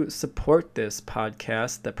like to support this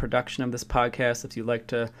podcast, the production of this podcast,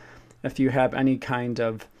 if you have any kind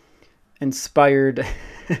of inspired,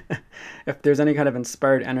 if there's any kind of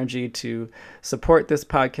inspired energy to support this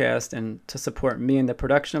podcast and to support me in the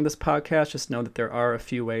production of this podcast, just know that there are a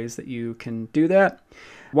few ways that you can do that.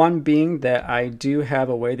 One being that I do have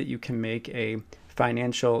a way that you can make a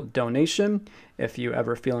financial donation if you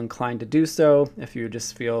ever feel inclined to do so, if you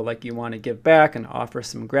just feel like you want to give back and offer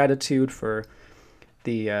some gratitude for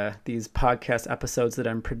these podcast episodes that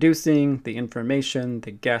I'm producing, the information,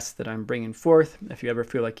 the guests that I'm bringing forth. If you ever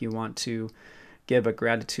feel like you want to give a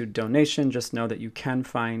gratitude donation, just know that you can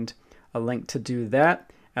find a link to do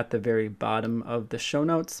that at the very bottom of the show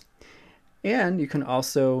notes. And you can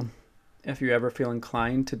also, if you ever feel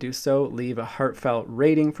inclined to do so, leave a heartfelt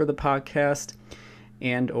rating for the podcast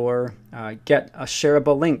and or get a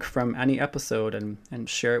shareable link from any episode and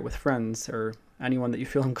share it with friends or anyone that you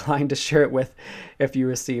feel inclined to share it with if you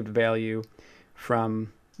received value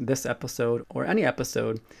from this episode or any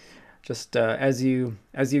episode. Just as you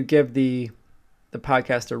give the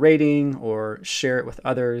podcast a rating or share it with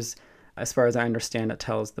others, as far as I understand, it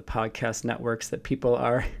tells the podcast networks that people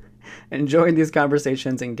are enjoying these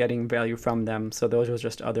conversations and getting value from them. So those are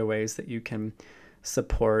just other ways that you can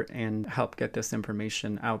support and help get this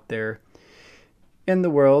information out there in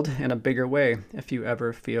the world in a bigger way if you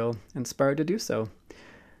ever feel inspired to do so.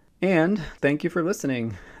 And thank you for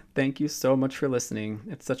listening. Thank you so much for listening.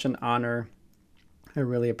 It's such an honor. I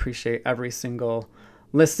really appreciate every single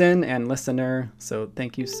listen and listener. So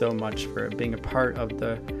thank you so much for being a part of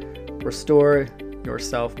the Restore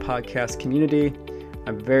Yourself podcast community.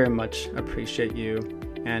 I very much appreciate you,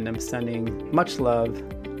 and I'm sending much love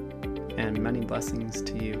and many blessings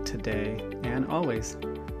to you today and always.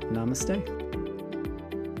 Namaste.